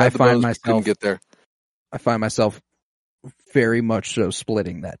 Yes. I Had the find bones, but myself couldn't get there. I find myself very much so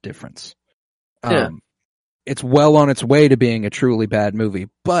splitting that difference. Yeah. It's well on its way to being a truly bad movie,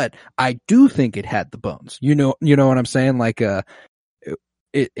 but I do think it had the bones. You know what I'm saying? Like,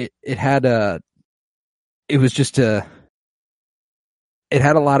 it had it was just it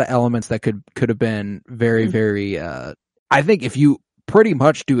had a lot of elements that could have been very, very. I think if you pretty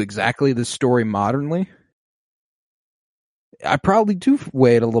much do exactly this story modernly, I probably do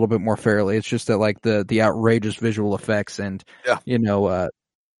weigh it a little bit more fairly. It's just that like the outrageous visual effects and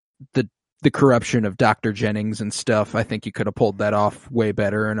the corruption of Dr. Jennings and stuff. I think you could have pulled that off way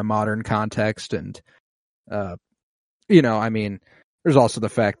better in a modern context. And I mean, there's also the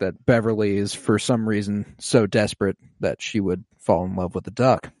fact that Beverly is for some reason so desperate that she would fall in love with the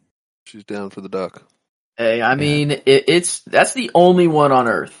duck. She's down for the duck. Hey, I mean, that's the only one on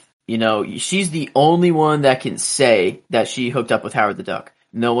Earth. She's the only one that can say that she hooked up with Howard the Duck.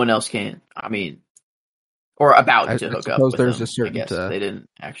 No one else can. I mean, or about to hook up with there's him. a certain, I guess they didn't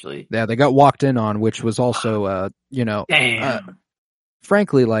actually. Yeah, they got walked in on, which was also, Damn.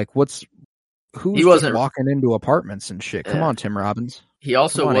 Frankly, like, who's he wasn't walking into apartments and shit? Come Yeah. on, Tim Robbins. He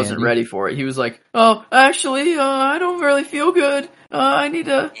also wasn't Andy. ready for it. He was like, "Oh, actually, I don't really feel good. I need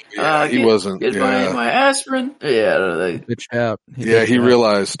to he wasn't. get my aspirin." Yeah, Bitched out. He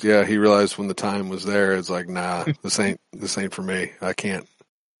realized. Yeah, he realized when the time was there. It's like, nah, this ain't for me. I can't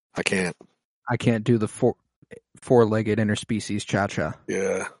do the four-legged interspecies cha-cha.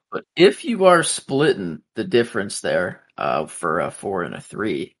 Yeah. But if you are splitting the difference there for a 4 and a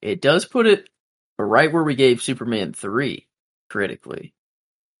 3, it does put it right where we gave Superman 3 critically,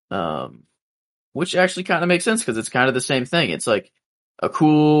 which actually kind of makes sense because it's kind of the same thing. It's like a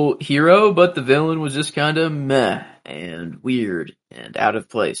cool hero, but the villain was just kind of meh and weird and out of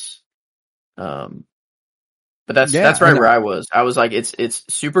place. But that's right where I was. I was like, it's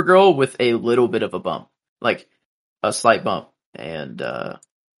Supergirl with a little bit of a bump, like a slight bump, and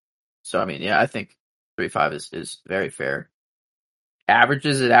so I mean, yeah, I think 3.5 is very fair.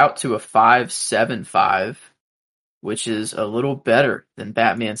 Averages it out to a 5.75. Which is a little better than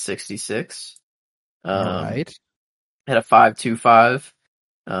Batman 66. Right. At a 5.25.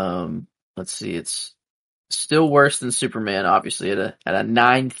 Let's see, it's still worse than Superman, obviously, at a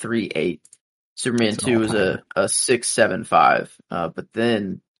 9.38. Superman 2 is a 6.75. But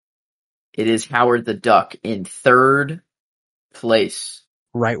then it is Howard the Duck in third place.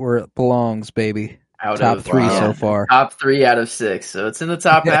 Right where it belongs, baby. Top 3 so far. Top 3 out of 6. So it's in the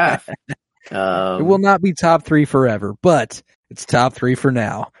top half. It will not be top 3 forever, but it's top 3 for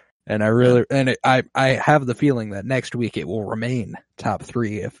now. And I have the feeling that next week it will remain top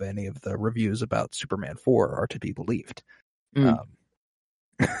 3 if any of the reviews about Superman 4 are to be believed.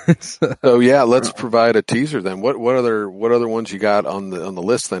 So yeah, let's provide a teaser then. What other ones you got on the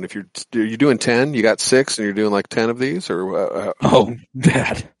list then? If you're doing 10, you got 6, and you're doing like 10 of these, or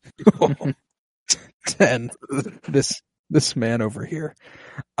Dad, 10. This man over here.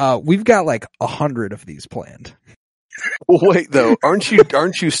 We've got like 100 of these planned. Well, wait though, aren't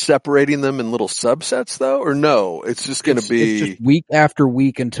you separating them in little subsets though, or no? It's just going to be it's just week after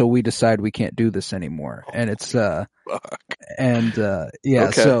week until we decide we can't do this anymore, and it's okay.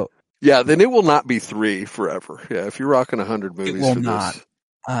 So yeah, then it will not be 3 forever. Yeah, if you're rocking 100 movies, it will for not. This.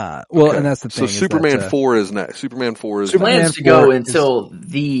 Okay. And that's the thing. So Superman 4 is next. Superman 4 is plans to go until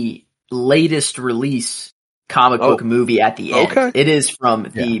the latest release comic book movie at the end. Okay. It is from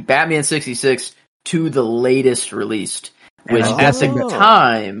the Batman 66 to the latest released, which at the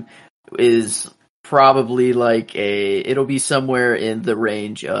time is probably like it'll be somewhere in the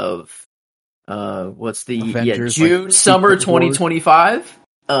range of what's the Avengers, June, summer 2025.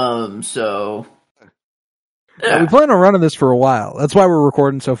 So we plan on running this for a while. That's why we're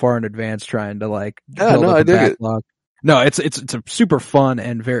recording so far in advance, trying to like build up a backlog. No, it's a super fun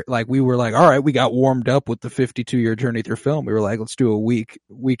and very like we were like, all right, we got warmed up with the 52-year journey through film. We were like, let's do a week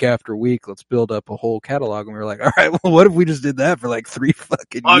after week. Let's build up a whole catalog. And we were like, all right, well, what if we just did that for like 3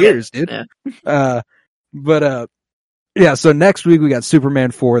 fucking years, dude? Yeah. So next week we got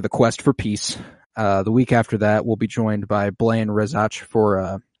Superman 4, The Quest for Peace. The week after that, we'll be joined by Blaine Rezach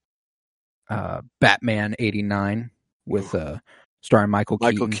for Batman 89 with starring Michael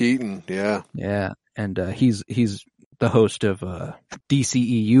Keaton. Yeah. And he's the host of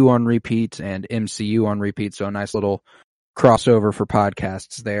DCEU on repeat and MCU on repeat, so a nice little crossover for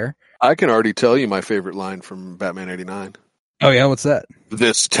podcasts there. I can already tell you my favorite line from Batman 89. Oh yeah, what's that?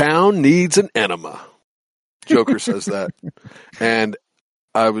 This town needs an enema. Joker says that. And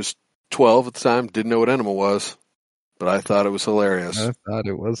I was 12 at the time, didn't know what enema was, but I thought it was hilarious. I thought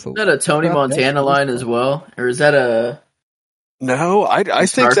it was hilarious. Is that a Tony Montana line as well? Or is that a... No,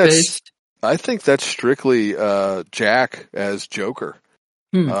 I think that's strictly Jack as Joker.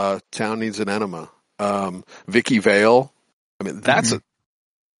 Town needs an enema. Vicky Vale. I mean, that's a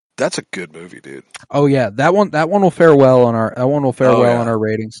good movie, dude. Oh yeah, that one will fare well on our on our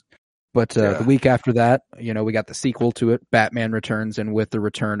ratings. But the week after that, we got the sequel to it, Batman Returns, and with the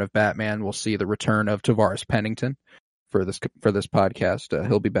return of Batman, we'll see the return of Tavares Pennington for this podcast.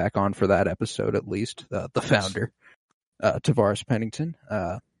 He'll be back on for that episode at least. The founder, Tavares Pennington,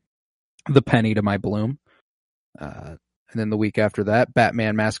 the penny to my bloom. And then the week after that,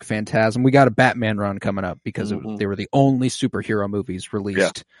 Batman Mask of Phantasm. We got a Batman run coming up because they were the only superhero movies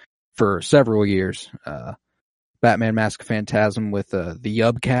released for several years. Batman Mask of Phantasm with the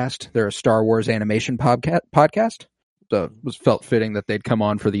Yubcast. They're a Star Wars animation podcast. So it was felt fitting that they'd come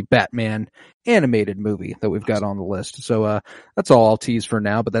on for the Batman animated movie that we've got on the list. So that's all I'll tease for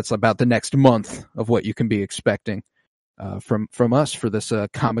now, but that's about the next month of what you can be expecting from us for this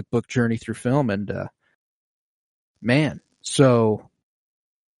comic book journey through film. And man, so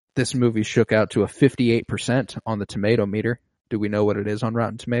this movie shook out to a 58% on the tomato meter. Do we know what it is on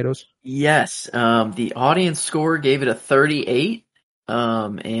Rotten Tomatoes? Yes. The audience score gave it a 38,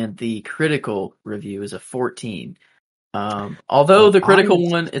 and the critical review is a 14. Although the critical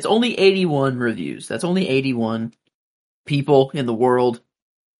one, it's only 81 reviews. That's only 81 people in the world.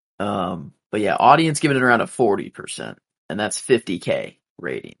 But yeah, audience giving it around a 40%, and that's 50K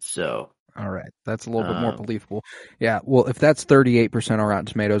rating. So. All right. That's a little bit more believable. Yeah. Well, if that's 38% on Rotten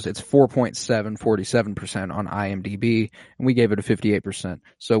Tomatoes, it's 47% on IMDb, and we gave it a 58%.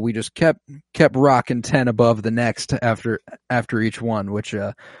 So we just kept rocking 10 above the next after each one, which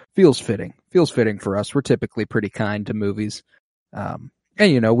feels fitting. Feels fitting for us. We're typically pretty kind to movies. And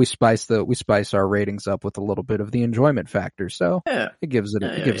we spice our ratings up with a little bit of the enjoyment factor. So it gives it a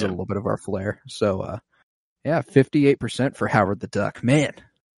little bit of our flair. So 58% for Howard the Duck. Man.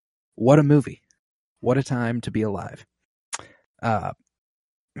 What a movie. What a time to be alive. Hell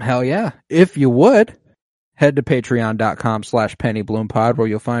yeah. If you would, head to patreon.com/PennyBloomPod where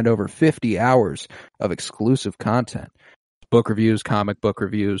you'll find over 50 hours of exclusive content. Book reviews, comic book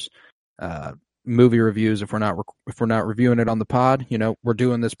reviews, movie reviews if we're not reviewing it on the pod. We're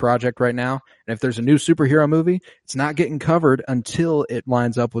doing this project right now, and if there's a new superhero movie, it's not getting covered until it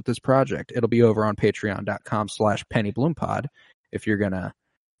lines up with this project. It'll be over on patreon.com/PennyBloomPod if you're gonna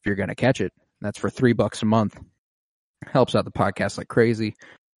catch it. That's for $3 a month. Helps out the podcast like crazy.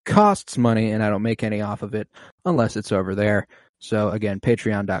 Costs money, and I don't make any off of it unless it's over there. So again,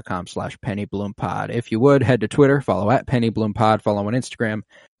 patreon.com/PennyBloomPod. If you would, head to Twitter, follow @PennyBloomPod, follow on Instagram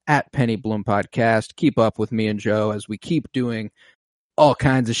 @PennyBloomPodcast. Keep up with me and Joe as we keep doing all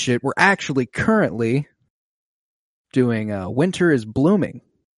kinds of shit. We're actually currently doing Winter is Blooming,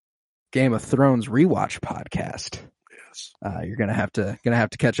 Game of Thrones rewatch podcast. You're gonna have to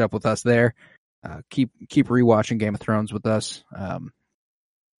catch up with us there. Keep rewatching Game of Thrones with us.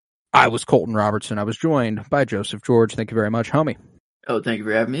 I was Colton Robertson. I was joined by Joseph George. Thank you very much, homie. Oh, thank you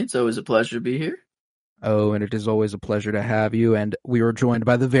for having me. It's always a pleasure to be here. Oh, and it is always a pleasure to have you. And we were joined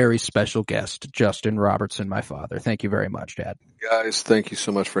by the very special guest, Justin Robertson, my father. Thank you very much, Dad. Guys, thank you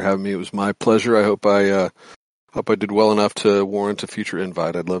so much for having me. It was my pleasure. I hope I did well enough to warrant a future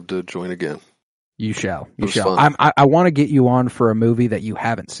invite. I'd love to join again. You shall. I want to get you on for a movie that you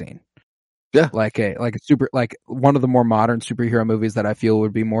haven't seen. Yeah. Like one of the more modern superhero movies that I feel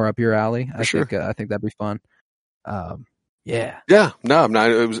would be more up your alley. I think that'd be fun. Yeah. Yeah. No, I'm not.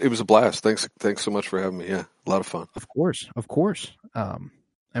 It was a blast. Thanks so much for having me. Yeah. A lot of fun. Of course.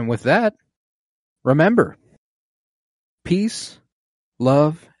 And with that, remember, peace,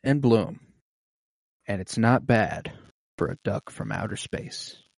 love, and bloom. And it's not bad for a duck from outer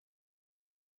space.